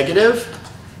coefficient is negative,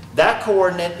 that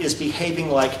coordinate is behaving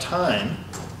like time.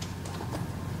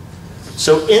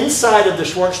 So inside of the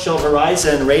Schwarzschild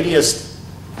horizon, radius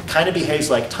kind of behaves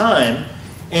like time,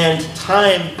 and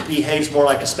time behaves more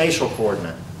like a spatial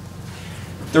coordinate.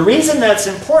 The reason that's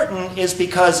important is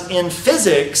because in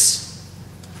physics,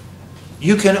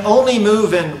 you can only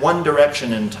move in one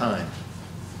direction in time.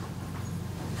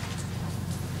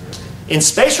 In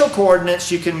spatial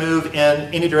coordinates, you can move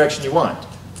in any direction you want,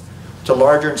 to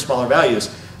larger and smaller values.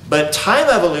 But time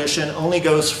evolution only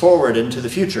goes forward into the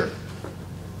future.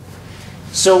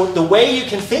 So the way you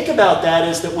can think about that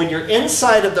is that when you're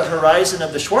inside of the horizon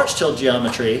of the Schwarzschild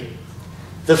geometry,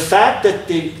 the fact that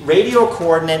the radial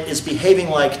coordinate is behaving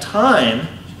like time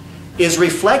is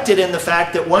reflected in the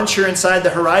fact that once you're inside the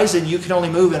horizon, you can only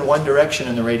move in one direction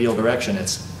in the radial direction.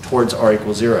 It's towards r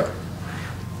equals 0.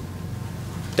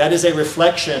 That is a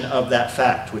reflection of that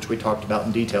fact, which we talked about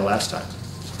in detail last time.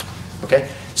 Okay?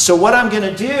 So what I'm going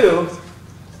to do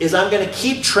is I'm going to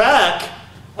keep track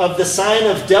of the sign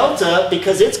of delta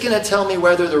because it's going to tell me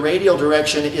whether the radial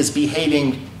direction is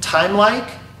behaving time-like,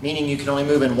 meaning you can only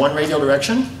move in one radial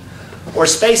direction, or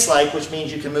space-like, which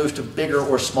means you can move to bigger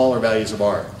or smaller values of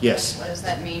r. Yes? What does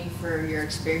that mean for your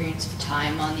experience of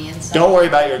time on the inside? Don't worry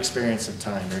about your experience of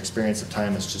time. Your experience of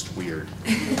time is just weird.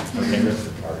 Okay?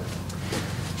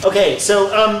 Okay, so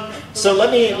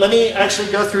let me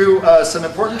actually go through some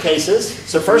important cases.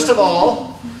 So first of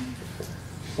all,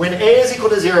 when a is equal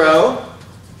to 0,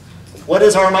 what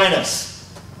is r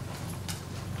minus?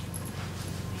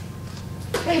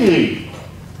 Hey.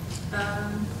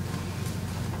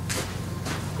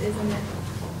 Isn't it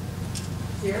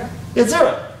 0? It's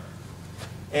 0.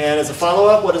 And as a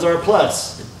follow-up, what is r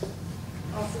plus?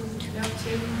 Also, no,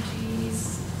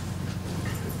 2g's.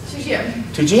 2gm.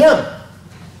 2gm.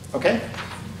 Okay?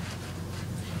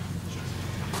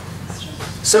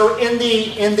 So in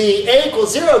the A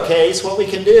equals 0 case, what we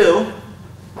can do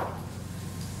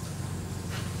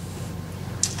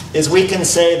is we can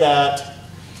say that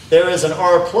there is an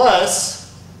R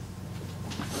plus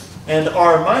and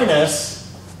R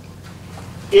minus.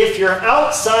 If you're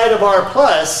outside of R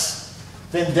plus,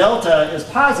 then delta is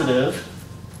positive,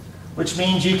 which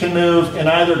means you can move in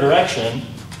either direction.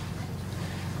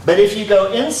 But if you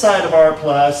go inside of R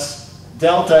plus,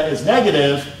 delta is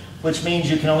negative, which means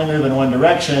you can only move in one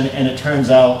direction, and it turns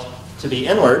out to be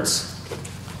inwards.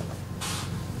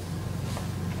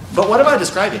 But what am I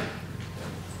describing?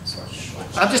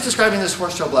 I'm just describing the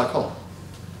Schwarzschild black hole.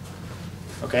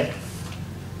 Okay?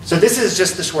 So this is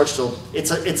just the Schwarzschild,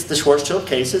 it's the Schwarzschild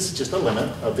case, it's just a limit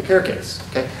of the Kerr case.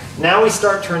 Okay? Now we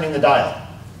start turning the dial.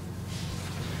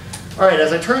 All right,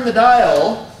 as I turn the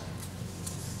dial,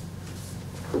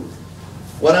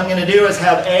 what I'm going to do is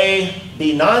have A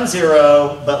be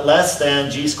non-zero but less than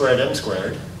g squared m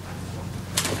squared.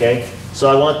 Okay? So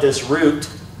I want this root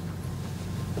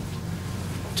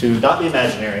to not be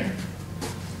imaginary.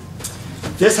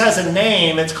 This has a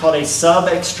name, it's called a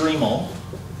sub-extremal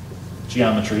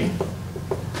geometry.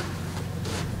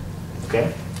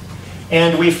 Okay?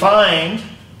 And we find,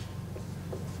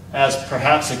 as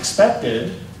perhaps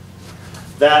expected,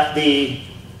 that the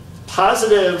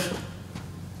positive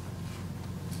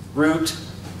root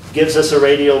gives us a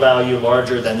radial value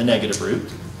larger than the negative root.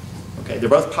 Okay, they're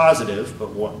both positive, but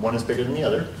one is bigger than the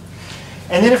other.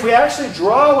 And then if we actually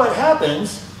draw what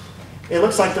happens, it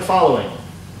looks like the following.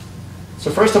 So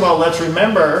first of all, let's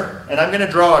remember, and I'm going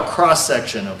to draw a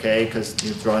cross-section, okay, because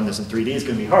drawing this in 3D is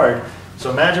going to be hard. So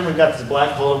imagine we've got this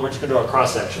black hole and we're just going to draw a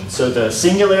cross-section. So the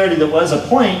singularity that was a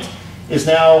point is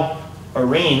now a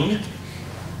ring.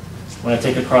 When I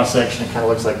take a cross-section, it kind of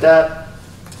looks like that.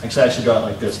 Actually, I should draw it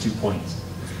like this, 2 points.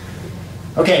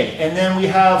 Okay, and then we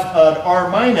have an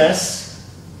R minus.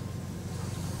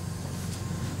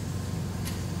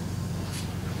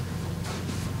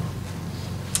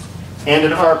 And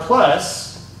an R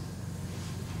plus.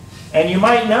 And you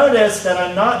might notice that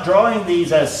I'm not drawing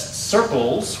these as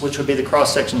circles, which would be the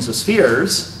cross-sections of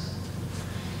spheres,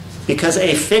 because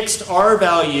a fixed R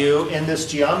value in this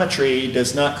geometry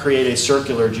does not create a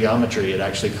circular geometry. It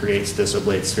actually creates this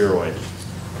oblate spheroid.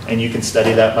 And you can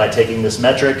study that by taking this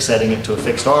metric, setting it to a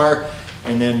fixed R,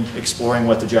 and then exploring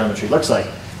what the geometry looks like.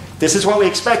 This is what we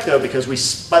expect, though, because we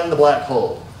spun the black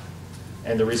hole.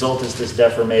 And the result is this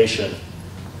deformation,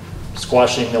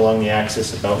 squashing along the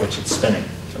axis about which it's spinning.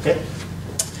 Okay?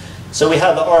 So we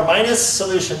have the R minus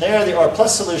solution there, the R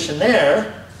plus solution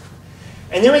there.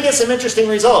 And then we get some interesting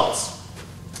results.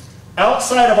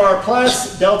 Outside of R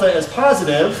plus, delta is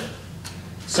positive.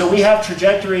 So we have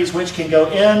trajectories which can go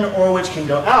in or which can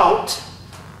go out.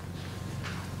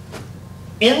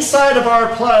 Inside of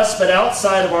R plus, but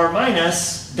outside of R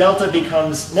minus, delta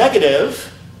becomes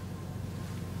negative.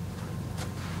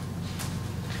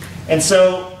 And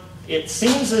so it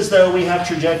seems as though we have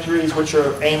trajectories which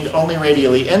are aimed only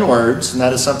radially inwards, and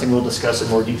that is something we'll discuss in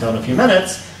more detail in a few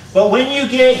minutes. But when you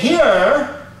get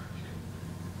here,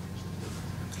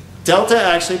 delta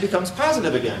actually becomes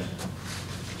positive again.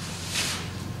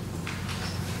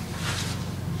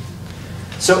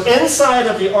 So inside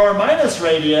of the R minus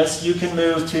radius, you can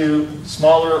move to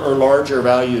smaller or larger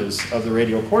values of the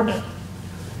radial coordinate.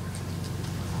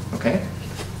 Okay?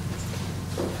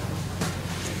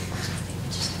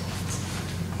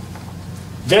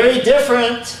 Very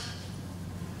different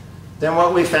than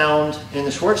what we found in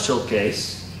the Schwarzschild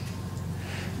case.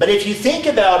 But if you think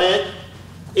about it,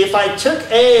 if I took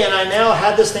A and I now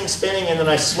had this thing spinning and then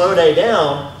I slowed A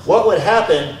down, what would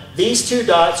happen? These two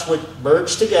dots would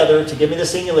merge together to give me the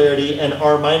singularity, and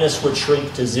R minus would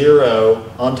shrink to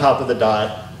 0 on top of the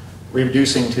dot,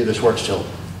 reducing to the Schwarzschild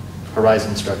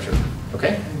horizon structure.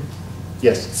 Okay?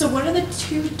 Yes? So what are the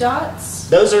two dots?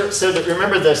 Those are, so that,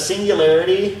 remember the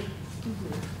singularity?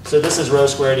 So this is rho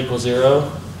squared equals 0.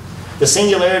 The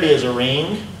singularity is a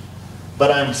ring,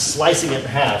 but I'm slicing it in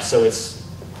half, so it's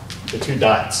the two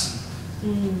dots.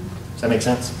 Does that make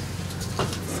sense?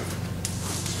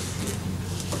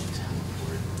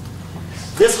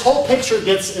 This whole picture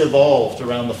gets evolved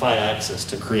around the phi axis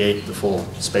to create the full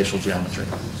spatial geometry.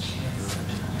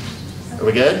 Are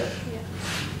we good?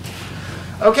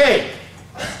 Okay.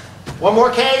 One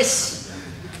more case.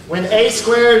 When A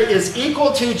squared is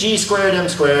equal to G squared M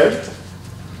squared,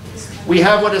 we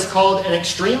have what is called an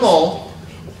extremal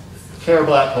Kerr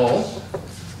black hole.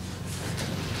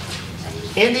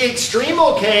 In the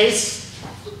extremal case,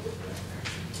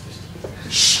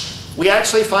 we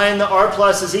actually find the R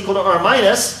plus is equal to R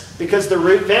minus because the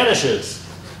root vanishes.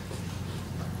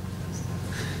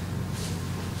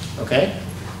 Okay?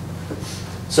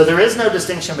 So there is no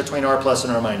distinction between r plus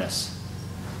and r minus.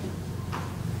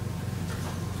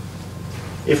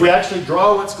 If we actually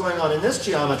draw what's going on in this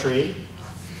geometry,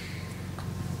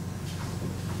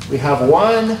 we have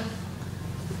one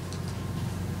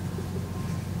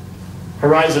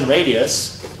horizon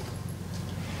radius.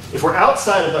 If we're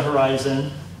outside of the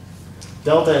horizon,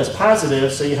 delta is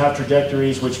positive, so you have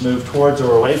trajectories which move towards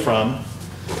or away from,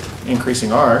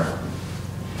 increasing r.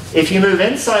 If you move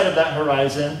inside of that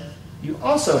horizon, you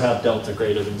also have delta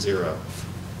greater than 0.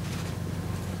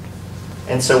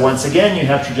 And so once again, you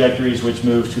have trajectories which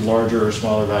move to larger or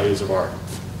smaller values of r.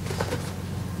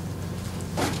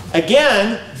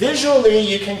 Again, visually,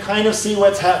 you can kind of see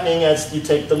what's happening as you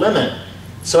take the limit.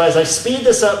 So as I speed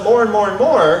this up more and more and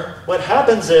more, what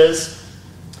happens is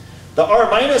the r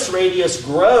minus radius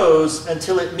grows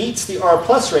until it meets the r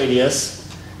plus radius.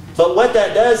 But what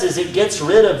that does is it gets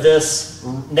rid of this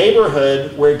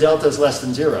neighborhood where delta is less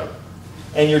than 0.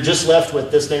 And you're just left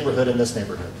with this neighborhood and this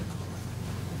neighborhood.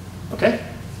 Okay?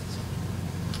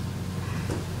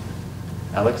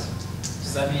 Alex?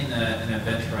 Does that mean that an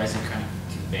event horizon kind of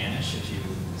can vanish if you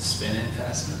spin it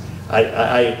fast enough?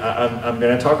 I'm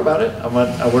going to talk about it.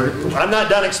 I'm not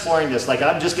done exploring this. Like,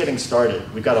 I'm just getting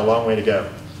started. We've got a long way to go.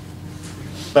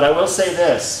 But I will say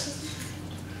this.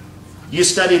 You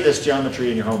studied this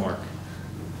geometry in your homework.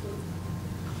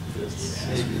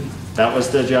 That was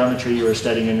the geometry you were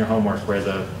studying in your homework, where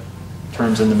the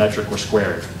terms in the metric were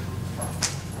squared.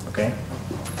 Okay?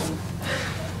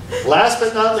 Last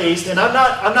but not least, and I'm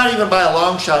not even by a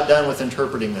long shot done with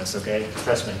interpreting this, okay?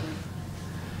 Trust me.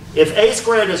 If a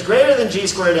squared is greater than g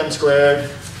squared m squared,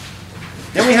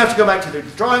 then we have to go back to the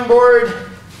drawing board,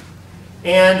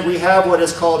 and we have what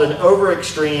is called an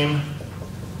over-extreme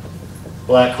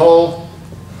black hole.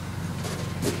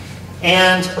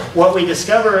 And what we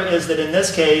discover is that in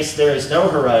this case, there is no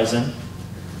horizon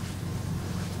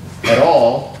at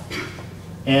all,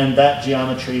 and that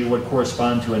geometry would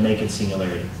correspond to a naked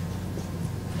singularity.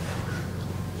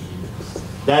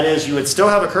 That is, you would still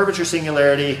have a curvature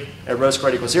singularity at rho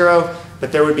squared equals 0,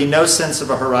 but there would be no sense of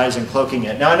a horizon cloaking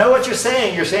it. Now, I know what you're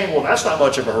saying. You're saying, well, that's not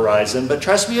much of a horizon, but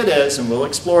trust me, it is, and we'll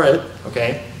explore it,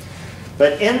 okay?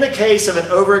 But in the case of an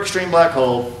over-extreme black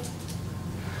hole,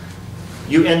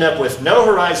 you end up with no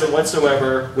horizon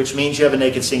whatsoever, which means you have a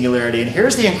naked singularity. And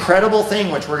here's the incredible thing,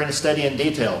 which we're going to study in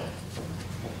detail.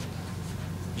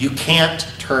 You can't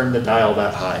turn the dial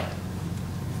that high.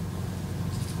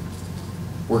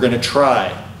 We're going to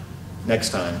try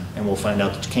next time, and we'll find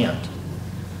out that you can't.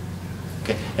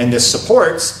 Okay. And this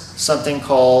supports something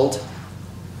called...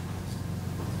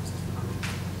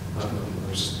 I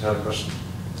just had a question.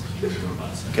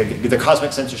 Okay, the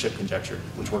cosmic censorship conjecture,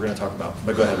 which we're going to talk about.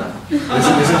 But go ahead, Ryan.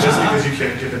 Is it just because you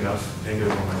can't give enough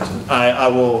angular momentum?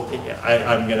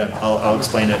 I'll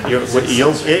explain it.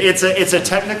 It's a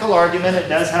technical argument. It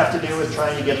does have to do with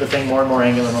trying to give the thing more and more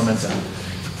angular momentum.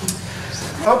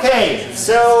 Okay,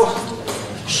 so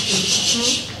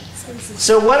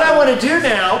what I want to do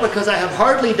now, because I have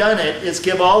hardly done it, is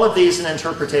give all of these an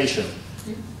interpretation.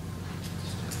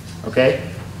 Okay?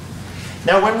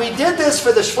 Now, when we did this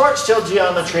for the Schwarzschild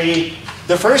geometry,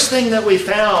 the first thing that we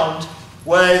found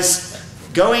was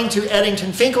going to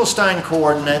Eddington-Finkelstein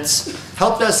coordinates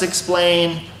helped us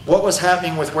explain what was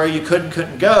happening with where you could and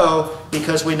couldn't go,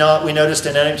 because we noticed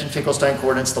in Eddington-Finkelstein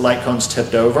coordinates the light cones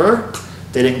tipped over.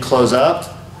 They didn't close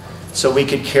up, so we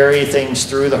could carry things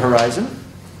through the horizon.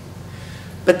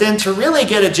 But then to really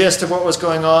get a gist of what was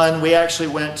going on, we actually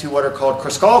went to what are called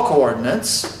Kruskal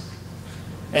coordinates.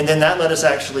 And then that let us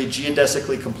actually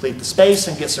geodesically complete the space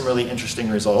and get some really interesting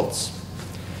results.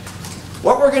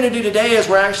 What we're going to do today is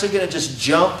we're actually going to just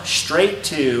jump straight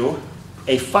to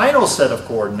a final set of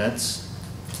coordinates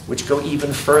which go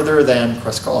even further than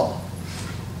Kruskal.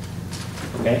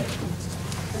 Okay?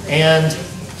 And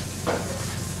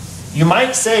you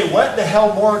might say, what the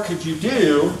hell more could you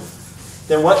do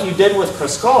than what you did with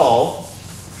Kruskal?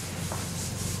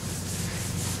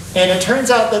 And it turns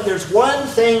out that there's one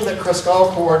thing that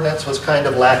Kruskal coordinates was kind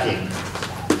of lacking.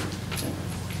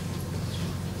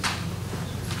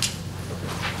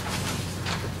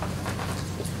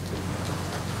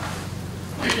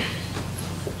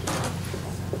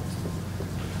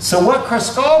 So what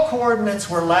Kruskal coordinates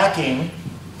were lacking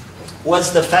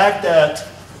was the fact that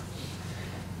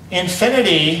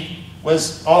infinity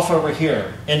was off over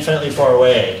here, infinitely far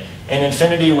away, and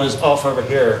infinity was off over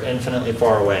here, infinitely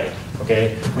far away.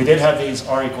 Okay, we did have these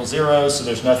r equals 0, so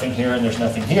there's nothing here and there's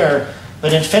nothing here.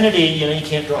 But infinity, you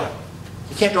can't draw it.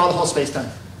 You can't draw the whole space-time.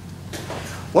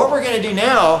 What we're going to do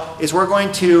now is we're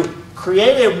going to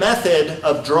create a method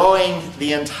of drawing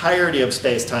the entirety of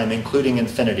space-time, including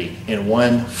infinity, in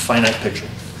one finite picture.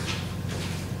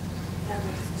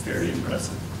 Very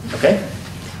impressive. Okay?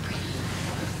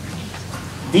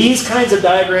 These kinds of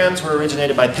diagrams were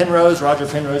originated by Penrose, Roger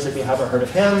Penrose, if you haven't heard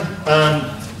of him.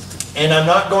 And I'm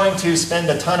not going to spend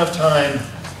a ton of time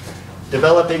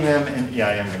developing them, and yeah,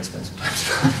 I am going to spend some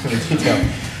time in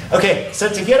detail. Okay, so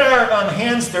to get our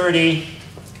hands dirty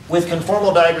with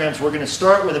conformal diagrams, we're going to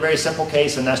start with a very simple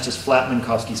case, and that's just flat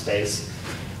Minkowski space.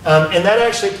 And that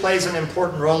actually plays an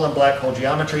important role in black hole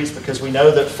geometries because we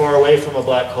know that far away from a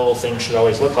black hole, things should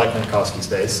always look like Minkowski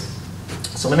space.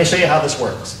 So let me show you how this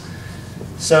works.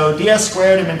 So ds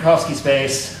squared in Minkowski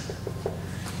space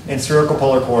in spherical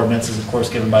polar coordinates is of course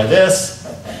given by this,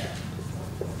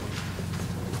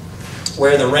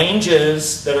 where the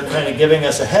ranges that are kind of giving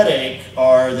us a headache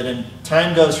are that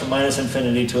time goes from minus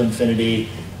infinity to infinity,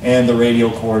 and the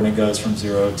radial coordinate goes from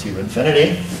 0 to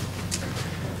infinity.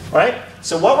 All right?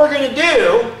 So what we're going to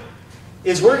do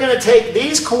is we're going to take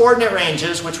these coordinate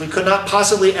ranges, which we could not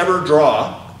possibly ever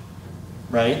draw,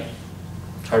 right?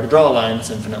 It's hard to draw a line that's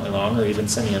infinitely long or even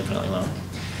semi-infinitely long.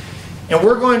 And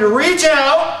we're going to reach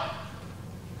out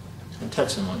and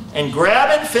touch someone and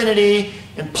grab infinity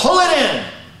and pull it in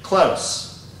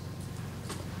close.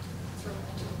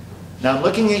 Now I'm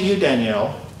looking at you,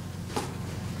 Danielle,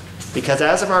 because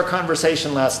as of our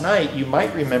conversation last night, you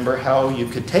might remember how you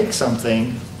could take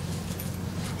something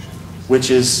which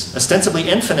is ostensibly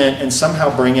infinite and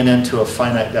somehow bring it into a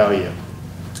finite value.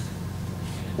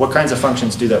 What kinds of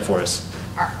functions do that for us?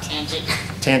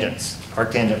 Arctangent. Tangents,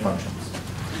 arctangent functions.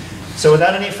 So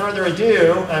without any further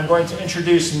ado, I'm going to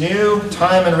introduce new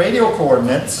time and radial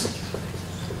coordinates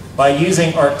by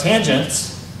using arctangents.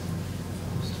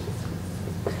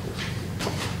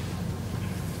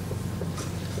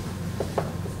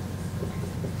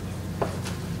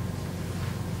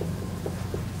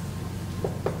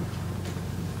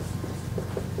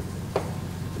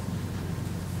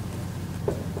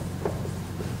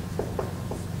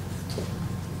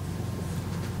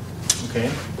 Okay.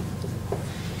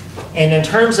 And in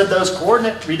terms of those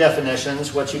coordinate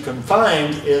redefinitions, what you can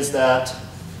find is that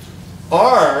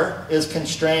r is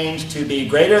constrained to be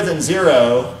greater than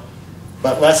 0,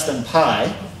 but less than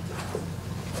pi.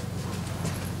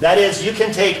 That is, you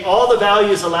can take all the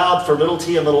values allowed for little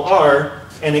t and little r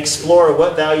and explore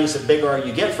what values of big R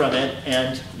you get from it,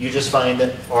 and you just find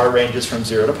that r ranges from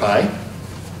 0 to pi.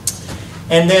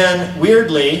 And then,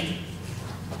 weirdly,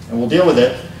 and we'll deal with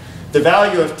it, the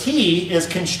value of t is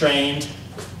constrained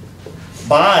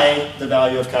by the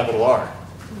value of capital R.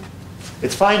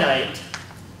 It's finite,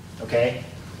 okay?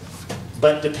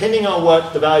 But depending on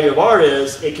what the value of R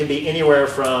is, it can be anywhere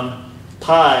from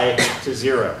pi to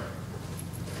 0.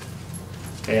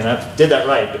 Okay, and I did that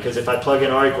right, because if I plug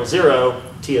in R equals 0,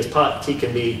 t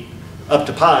can be up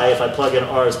to pi. If I plug in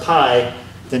R as pi,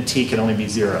 then t can only be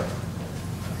 0.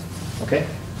 Okay?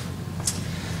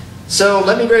 So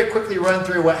let me very quickly run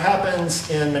through what happens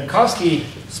in Minkowski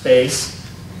space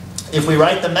if we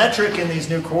write the metric in these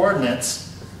new coordinates.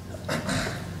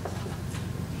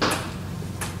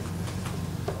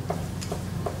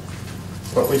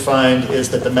 What we find is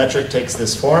that the metric takes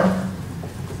this form.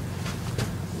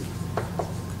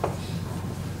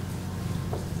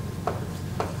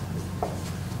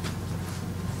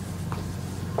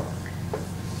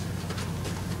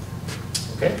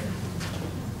 Okay?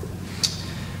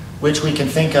 Which we can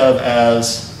think of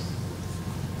as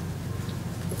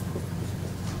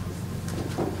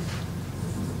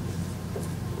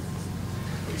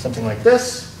something like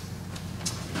this.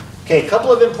 Okay, a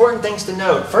couple of important things to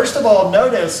note. First of all,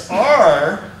 notice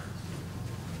R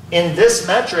in this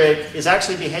metric is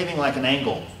actually behaving like an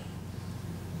angle.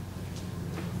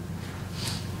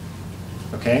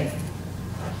 Okay?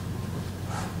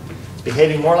 It's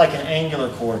behaving more like an angular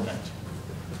coordinate,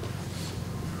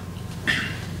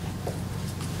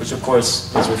 which of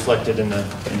course is reflected in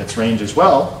its range as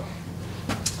well.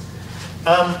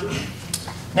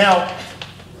 Now,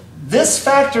 this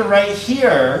factor right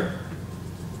here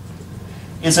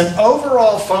is an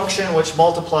overall function which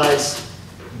multiplies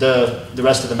the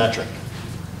rest of the metric.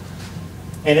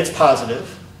 And it's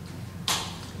positive.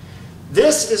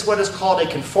 This is what is called a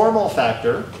conformal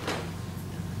factor.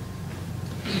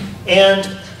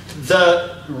 And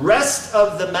the rest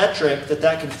of the metric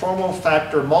that conformal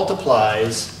factor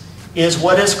multiplies is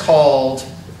what is called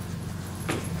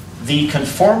the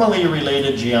conformally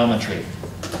related geometry.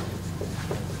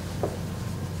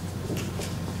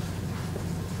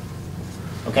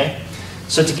 Okay?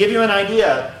 So to give you an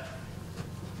idea,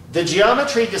 the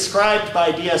geometry described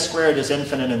by ds squared is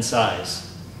infinite in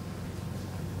size.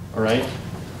 All right?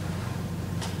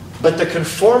 But the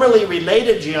conformally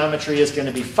related geometry is going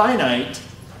to be finite.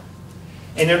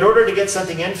 And in order to get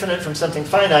something infinite from something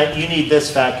finite, you need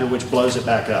this factor, which blows it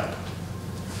back up.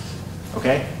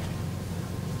 Okay?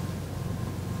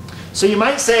 So you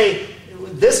might say,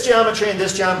 this geometry and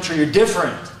this geometry are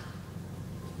different.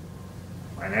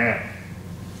 Why not?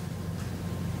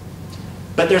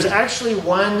 But there's actually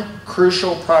one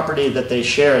crucial property that they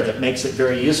share that makes it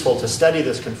very useful to study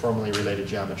this conformally related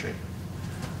geometry.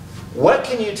 What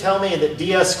can you tell me that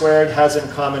ds squared has in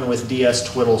common with ds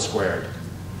twiddle squared?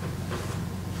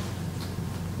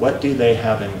 What do they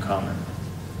have in common?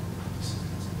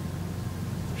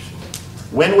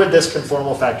 When would this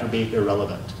conformal factor be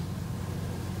irrelevant?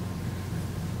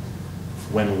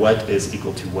 When what is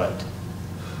equal to what?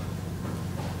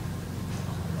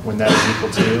 When that is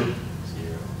equal to?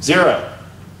 0.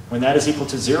 When that is equal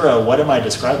to 0, what am I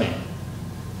describing?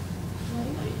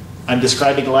 I'm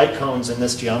describing light cones in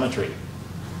this geometry.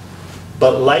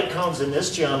 But light cones in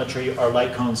this geometry are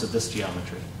light cones of this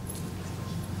geometry.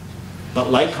 But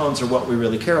light cones are what we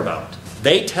really care about.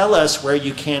 They tell us where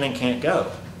you can and can't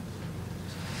go.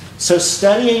 So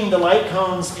studying the light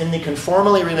cones in the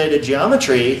conformally related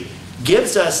geometry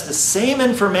gives us the same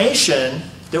information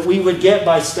that we would get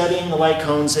by studying the light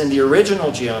cones in the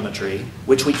original geometry,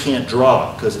 which we can't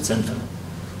draw because it's infinite.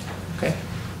 Okay?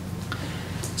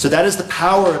 So that is the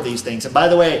power of these things. And by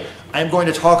the way, I'm going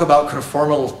to talk about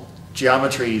conformal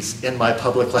geometries in my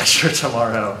public lecture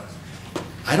tomorrow.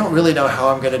 I don't really know how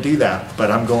I'm going to do that, but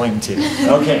I'm going to.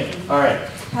 Okay, all right.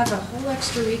 Have a whole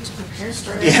extra week to prepare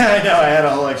for it. Yeah, I know, I had a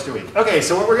whole extra week. Okay,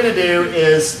 so what we're going to do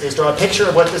is draw a picture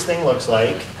of what this thing looks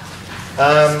like.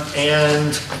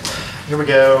 And here we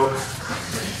go. I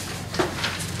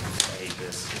hate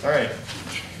this. All right.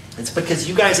 It's because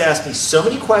you guys asked me so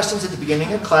many questions at the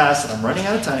beginning of class, and I'm running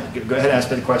out of time. Go ahead and ask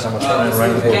me the question. I'm going to try and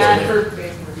write the board right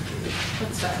there.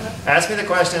 What's that? Ask me the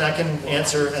question. I can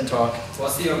answer and talk.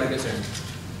 What's the omega term?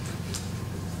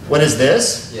 What is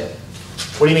this? Yeah.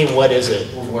 What do you mean, what is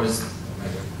it? Well, what is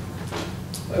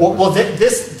omega? Well,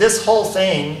 this whole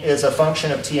thing is a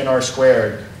function of t and r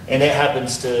squared, and it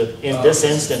happens to, in this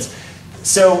instance.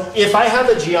 So if I have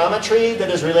a geometry that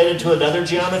is related to another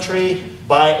geometry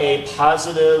by a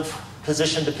positive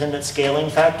position-dependent scaling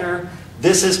factor,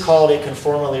 this is called a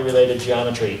conformally related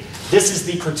geometry. This is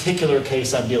the particular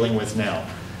case I'm dealing with now.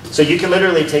 So you can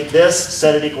literally take this,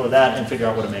 set it equal to that, and figure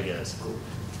out what omega is.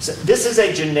 So this is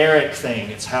a generic thing.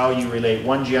 It's how you relate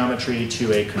one geometry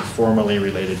to a conformally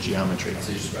related geometry.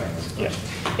 So you're just writing this.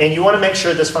 Yeah. And you want to make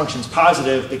sure this function's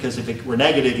positive, because if it were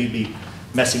negative, you'd be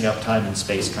messing up time and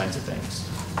space kinds of things.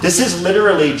 This is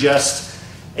literally just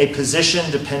a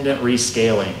position-dependent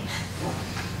rescaling.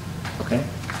 Okay?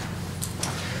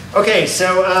 Okay,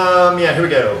 so yeah, here we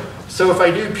go. So if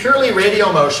I do purely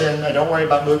radial motion, I don't worry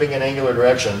about moving in angular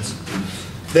directions,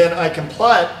 then I can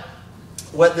plot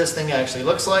what this thing actually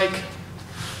looks like.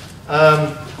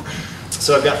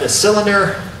 So I've got this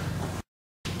cylinder.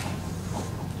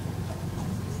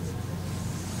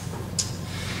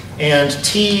 And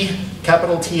T,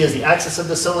 capital T, is the axis of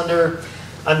the cylinder.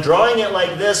 I'm drawing it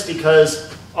like this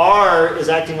because R is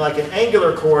acting like an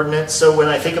angular coordinate. So when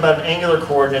I think about an angular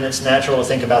coordinate, it's natural to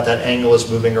think about that angle as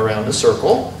moving around a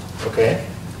circle. Okay.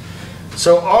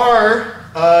 So R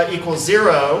equals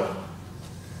 0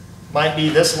 might be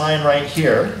this line right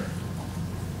here.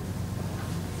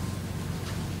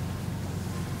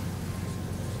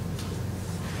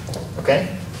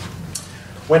 Okay.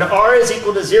 When R is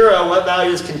equal to 0, what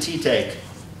values can T take?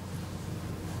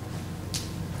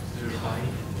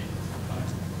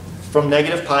 From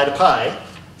negative pi to pi.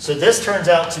 So this turns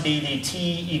out to be the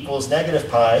T equals negative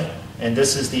pi, and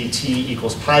this is the T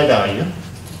equals pi value.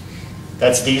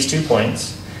 That's these 2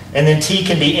 points. And then T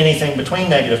can be anything between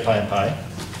negative pi and pi.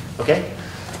 Okay?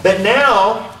 But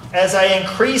now, as I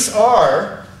increase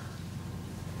R,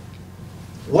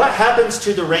 what happens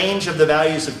to the range of the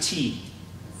values of T?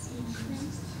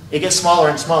 It gets smaller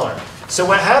and smaller. So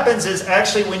what happens is,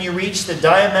 actually, when you reach the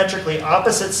diametrically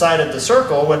opposite side of the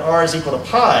circle, when R is equal to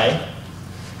pi,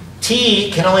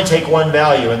 T can only take one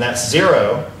value, and that's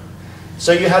 0.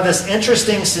 So you have this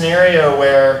interesting scenario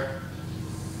where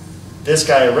this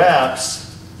guy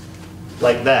wraps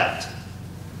like that.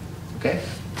 Okay?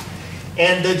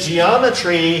 And the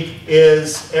geometry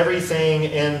is everything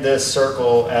in this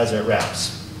circle as it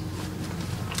wraps,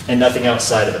 and nothing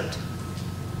outside of it.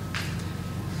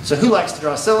 So who likes to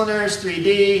draw cylinders?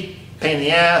 3D, pain in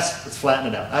the ass. Let's flatten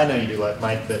it out. I know you do,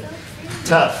 Mike, but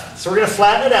tough. So we're going to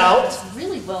flatten it out. It's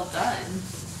really well done.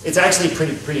 It's actually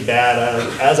pretty bad.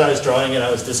 As I was drawing it, I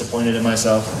was disappointed in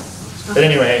myself. But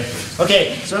anyway,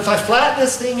 okay, so if I flatten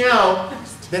this thing out,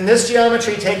 then this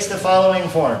geometry takes the following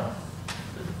form.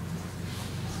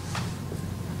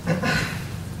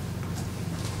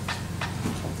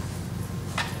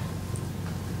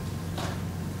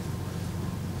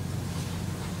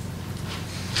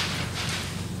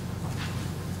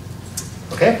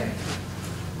 Okay?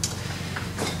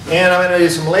 And I'm going to do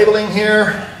some labeling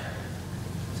here.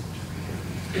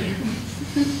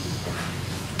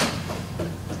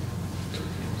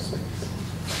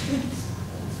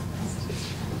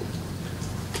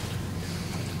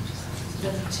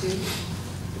 The two.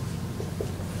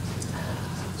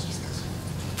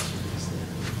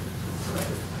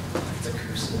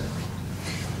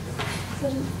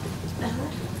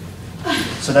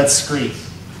 So that's scree.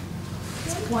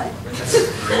 What?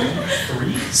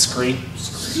 Three? Scree.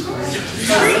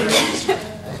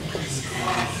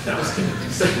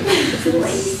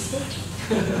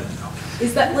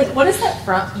 Is that like, what is that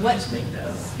from? What?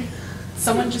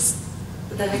 Someone just.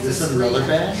 Is this another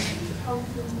bag?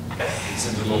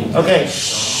 Okay.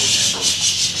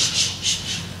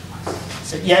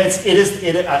 So, yeah,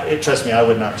 trust me, I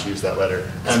would not choose that letter.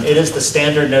 It is the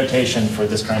standard notation for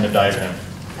this kind of diagram.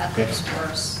 That Okay. looks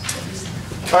worse.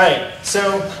 All right,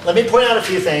 so let me point out a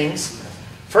few things.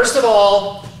 First of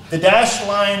all, the dashed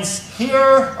lines here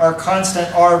are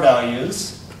constant r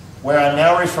values, where I'm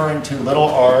now referring to little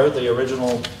r, the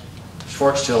original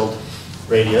Schwarzschild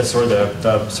radius, or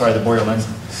the Boyer lines.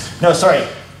 No, sorry,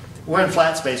 we're in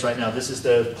flat space right now. This is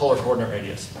the polar coordinate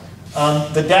radius.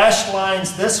 The dashed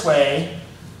lines this way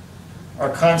are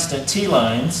constant t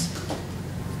lines.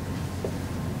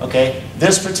 Okay,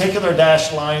 this particular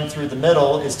dashed line through the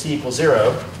middle is t equals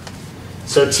 0.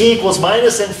 So t equals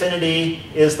minus infinity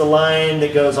is the line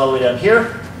that goes all the way down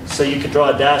here. So you could draw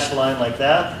a dashed line like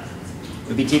that. It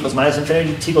would be t equals minus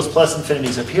infinity. T equals plus infinity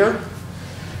is up here.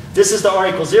 This is the r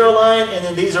equals 0 line, and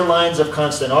then these are lines of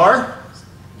constant r.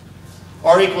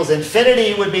 R equals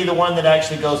infinity would be the one that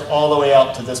actually goes all the way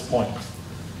out to this point.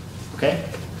 Okay?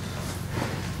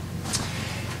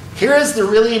 Here is the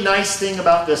really nice thing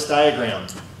about this diagram.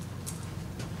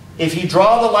 If you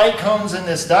draw the light cones in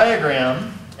this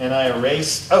diagram, and I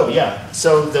erase, oh yeah,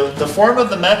 so the form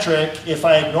of the metric, if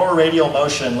I ignore radial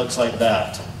motion, looks like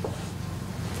that.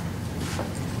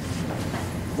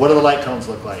 What do the light cones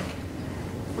look like?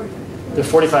 They're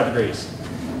 45 degrees.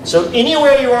 So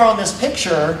anywhere you are on this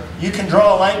picture, you can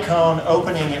draw a light cone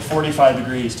opening at 45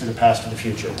 degrees to the past or the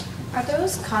future. Are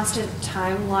those constant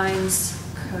timelines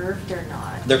curved or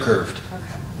not? They're curved.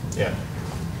 Okay. Yeah.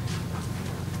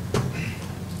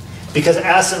 Because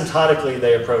asymptotically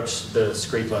they approach the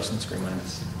scree plus and scree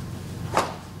minus.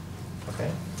 Okay.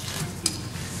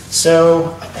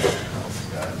 So,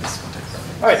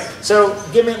 all right. So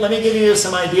let me give you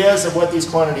some ideas of what these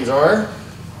quantities are.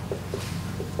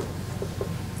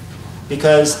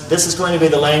 Because this is going to be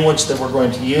the language that we're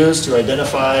going to use to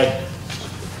identify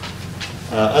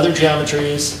other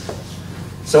geometries.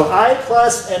 So I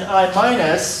plus and I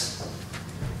minus,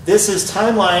 this is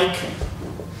time-like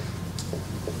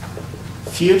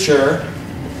future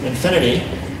infinity.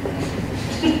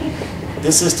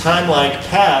 This is time-like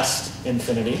past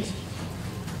infinity.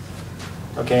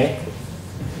 Okay?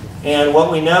 And what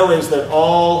we know is that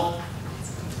all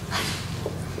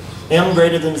m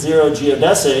greater than 0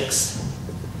 geodesics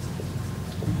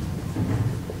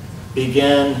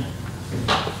begin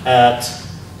at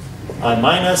I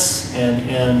minus and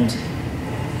end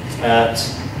at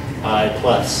I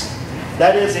plus.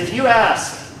 That is, if you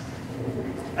ask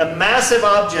a massive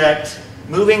object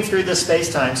moving through this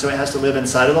space-time, so it has to live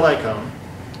inside of the light cone,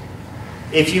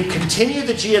 if you continue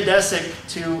the geodesic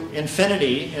to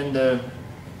infinity and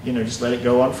just let it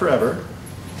go on forever,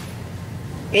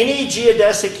 any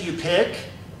geodesic you pick,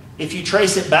 if you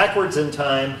trace it backwards in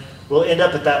time, will end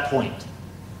up at that point.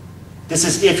 This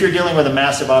is if you're dealing with a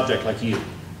massive object like you.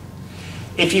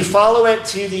 If you follow it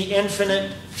to the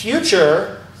infinite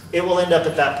future, it will end up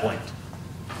at that point.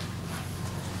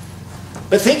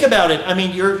 But think about it. I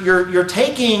mean, you're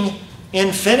taking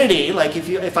infinity. Like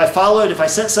if I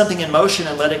set something in motion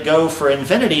and let it go for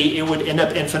infinity, it would end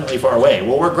up infinitely far away.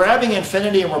 Well, we're grabbing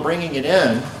infinity and we're bringing it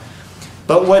in.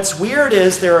 But what's weird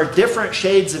is there are different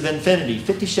shades of infinity,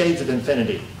 50 shades of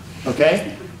infinity.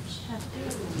 Okay?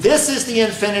 This is the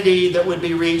infinity that would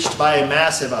be reached by a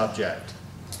massive object.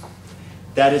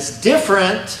 That is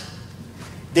different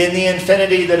than the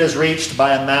infinity that is reached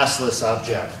by a massless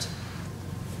object.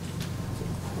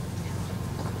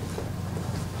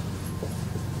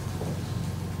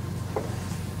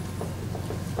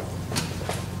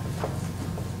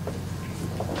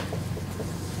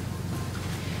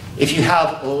 If you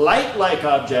have light-like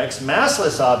objects,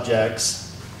 massless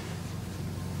objects,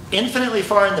 infinitely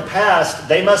far in the past,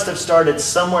 they must have started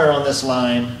somewhere on this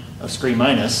line of scree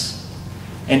minus.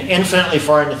 And infinitely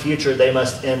far in the future, they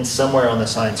must end somewhere on the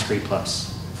sign scree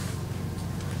plus.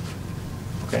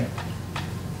 Okay?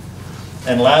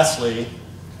 And lastly,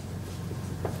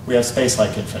 we have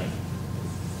space-like infinity.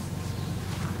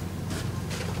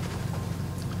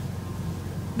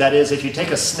 That is, if you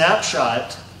take a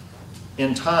snapshot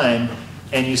in time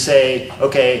and you say,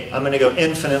 okay, I'm going to go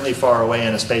infinitely far away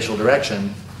in a spatial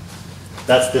direction,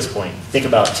 that's this point. Think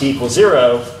about t equals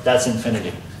 0, that's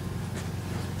infinity.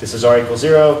 This is r equals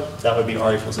 0, that would be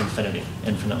r equals infinity,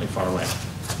 infinitely far away.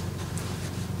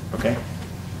 Okay?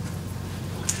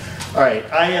 All right,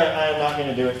 I'm not going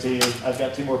to do it to you. I've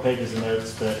got 2 more pages of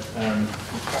notes, but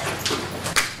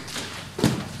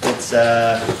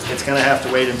it's going to have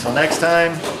to wait until next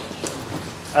time.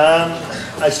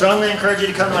 I strongly encourage you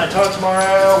to come to my talk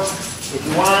tomorrow. If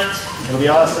you want, it'll be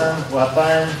awesome. We'll have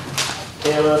fun.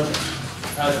 Caleb?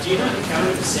 Do you not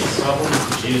encounter the same problem with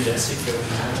the geodesic that we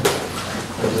had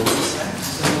for the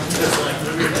because like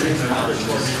when we were doing the other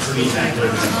coordinates, we had to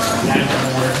add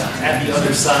more at the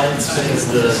other sides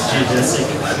because the geodesic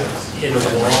hit a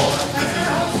wall.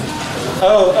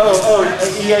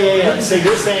 Yeah. So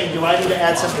you're saying, do I need to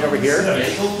add something over here?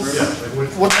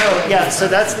 Well, no, yeah, so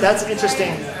that's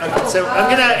interesting. Okay, so I'm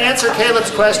going to answer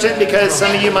Caleb's question because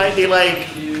some of you might be like,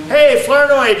 hey,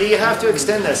 Flournoy, do you have to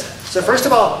extend this? So first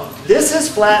of all, this is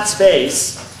flat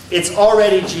space. It's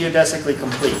already geodesically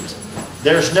complete.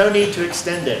 There's no need to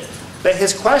extend it. But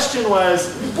his question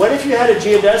was, what if you had a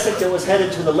geodesic that was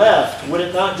headed to the left? Would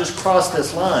it not just cross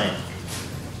this line?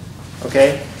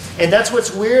 Okay? And that's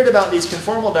what's weird about these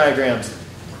conformal diagrams.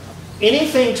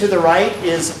 Anything to the right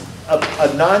is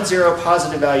a non-zero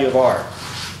positive value of r.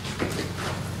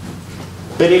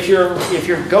 But if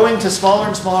you're going to smaller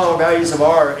and smaller values of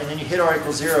r, and then you hit r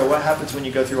equals 0, what happens when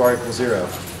you go through r equals 0?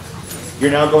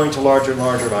 You're now going to larger and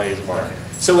larger values of r.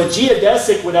 So a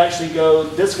geodesic would actually go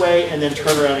this way and then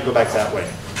turn around and go back that way.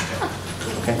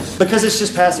 Okay? Because it's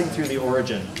just passing through the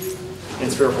origin in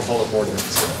spherical polar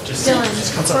coordinates. Dylan,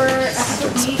 for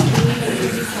FOB, can we maybe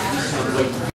do cash?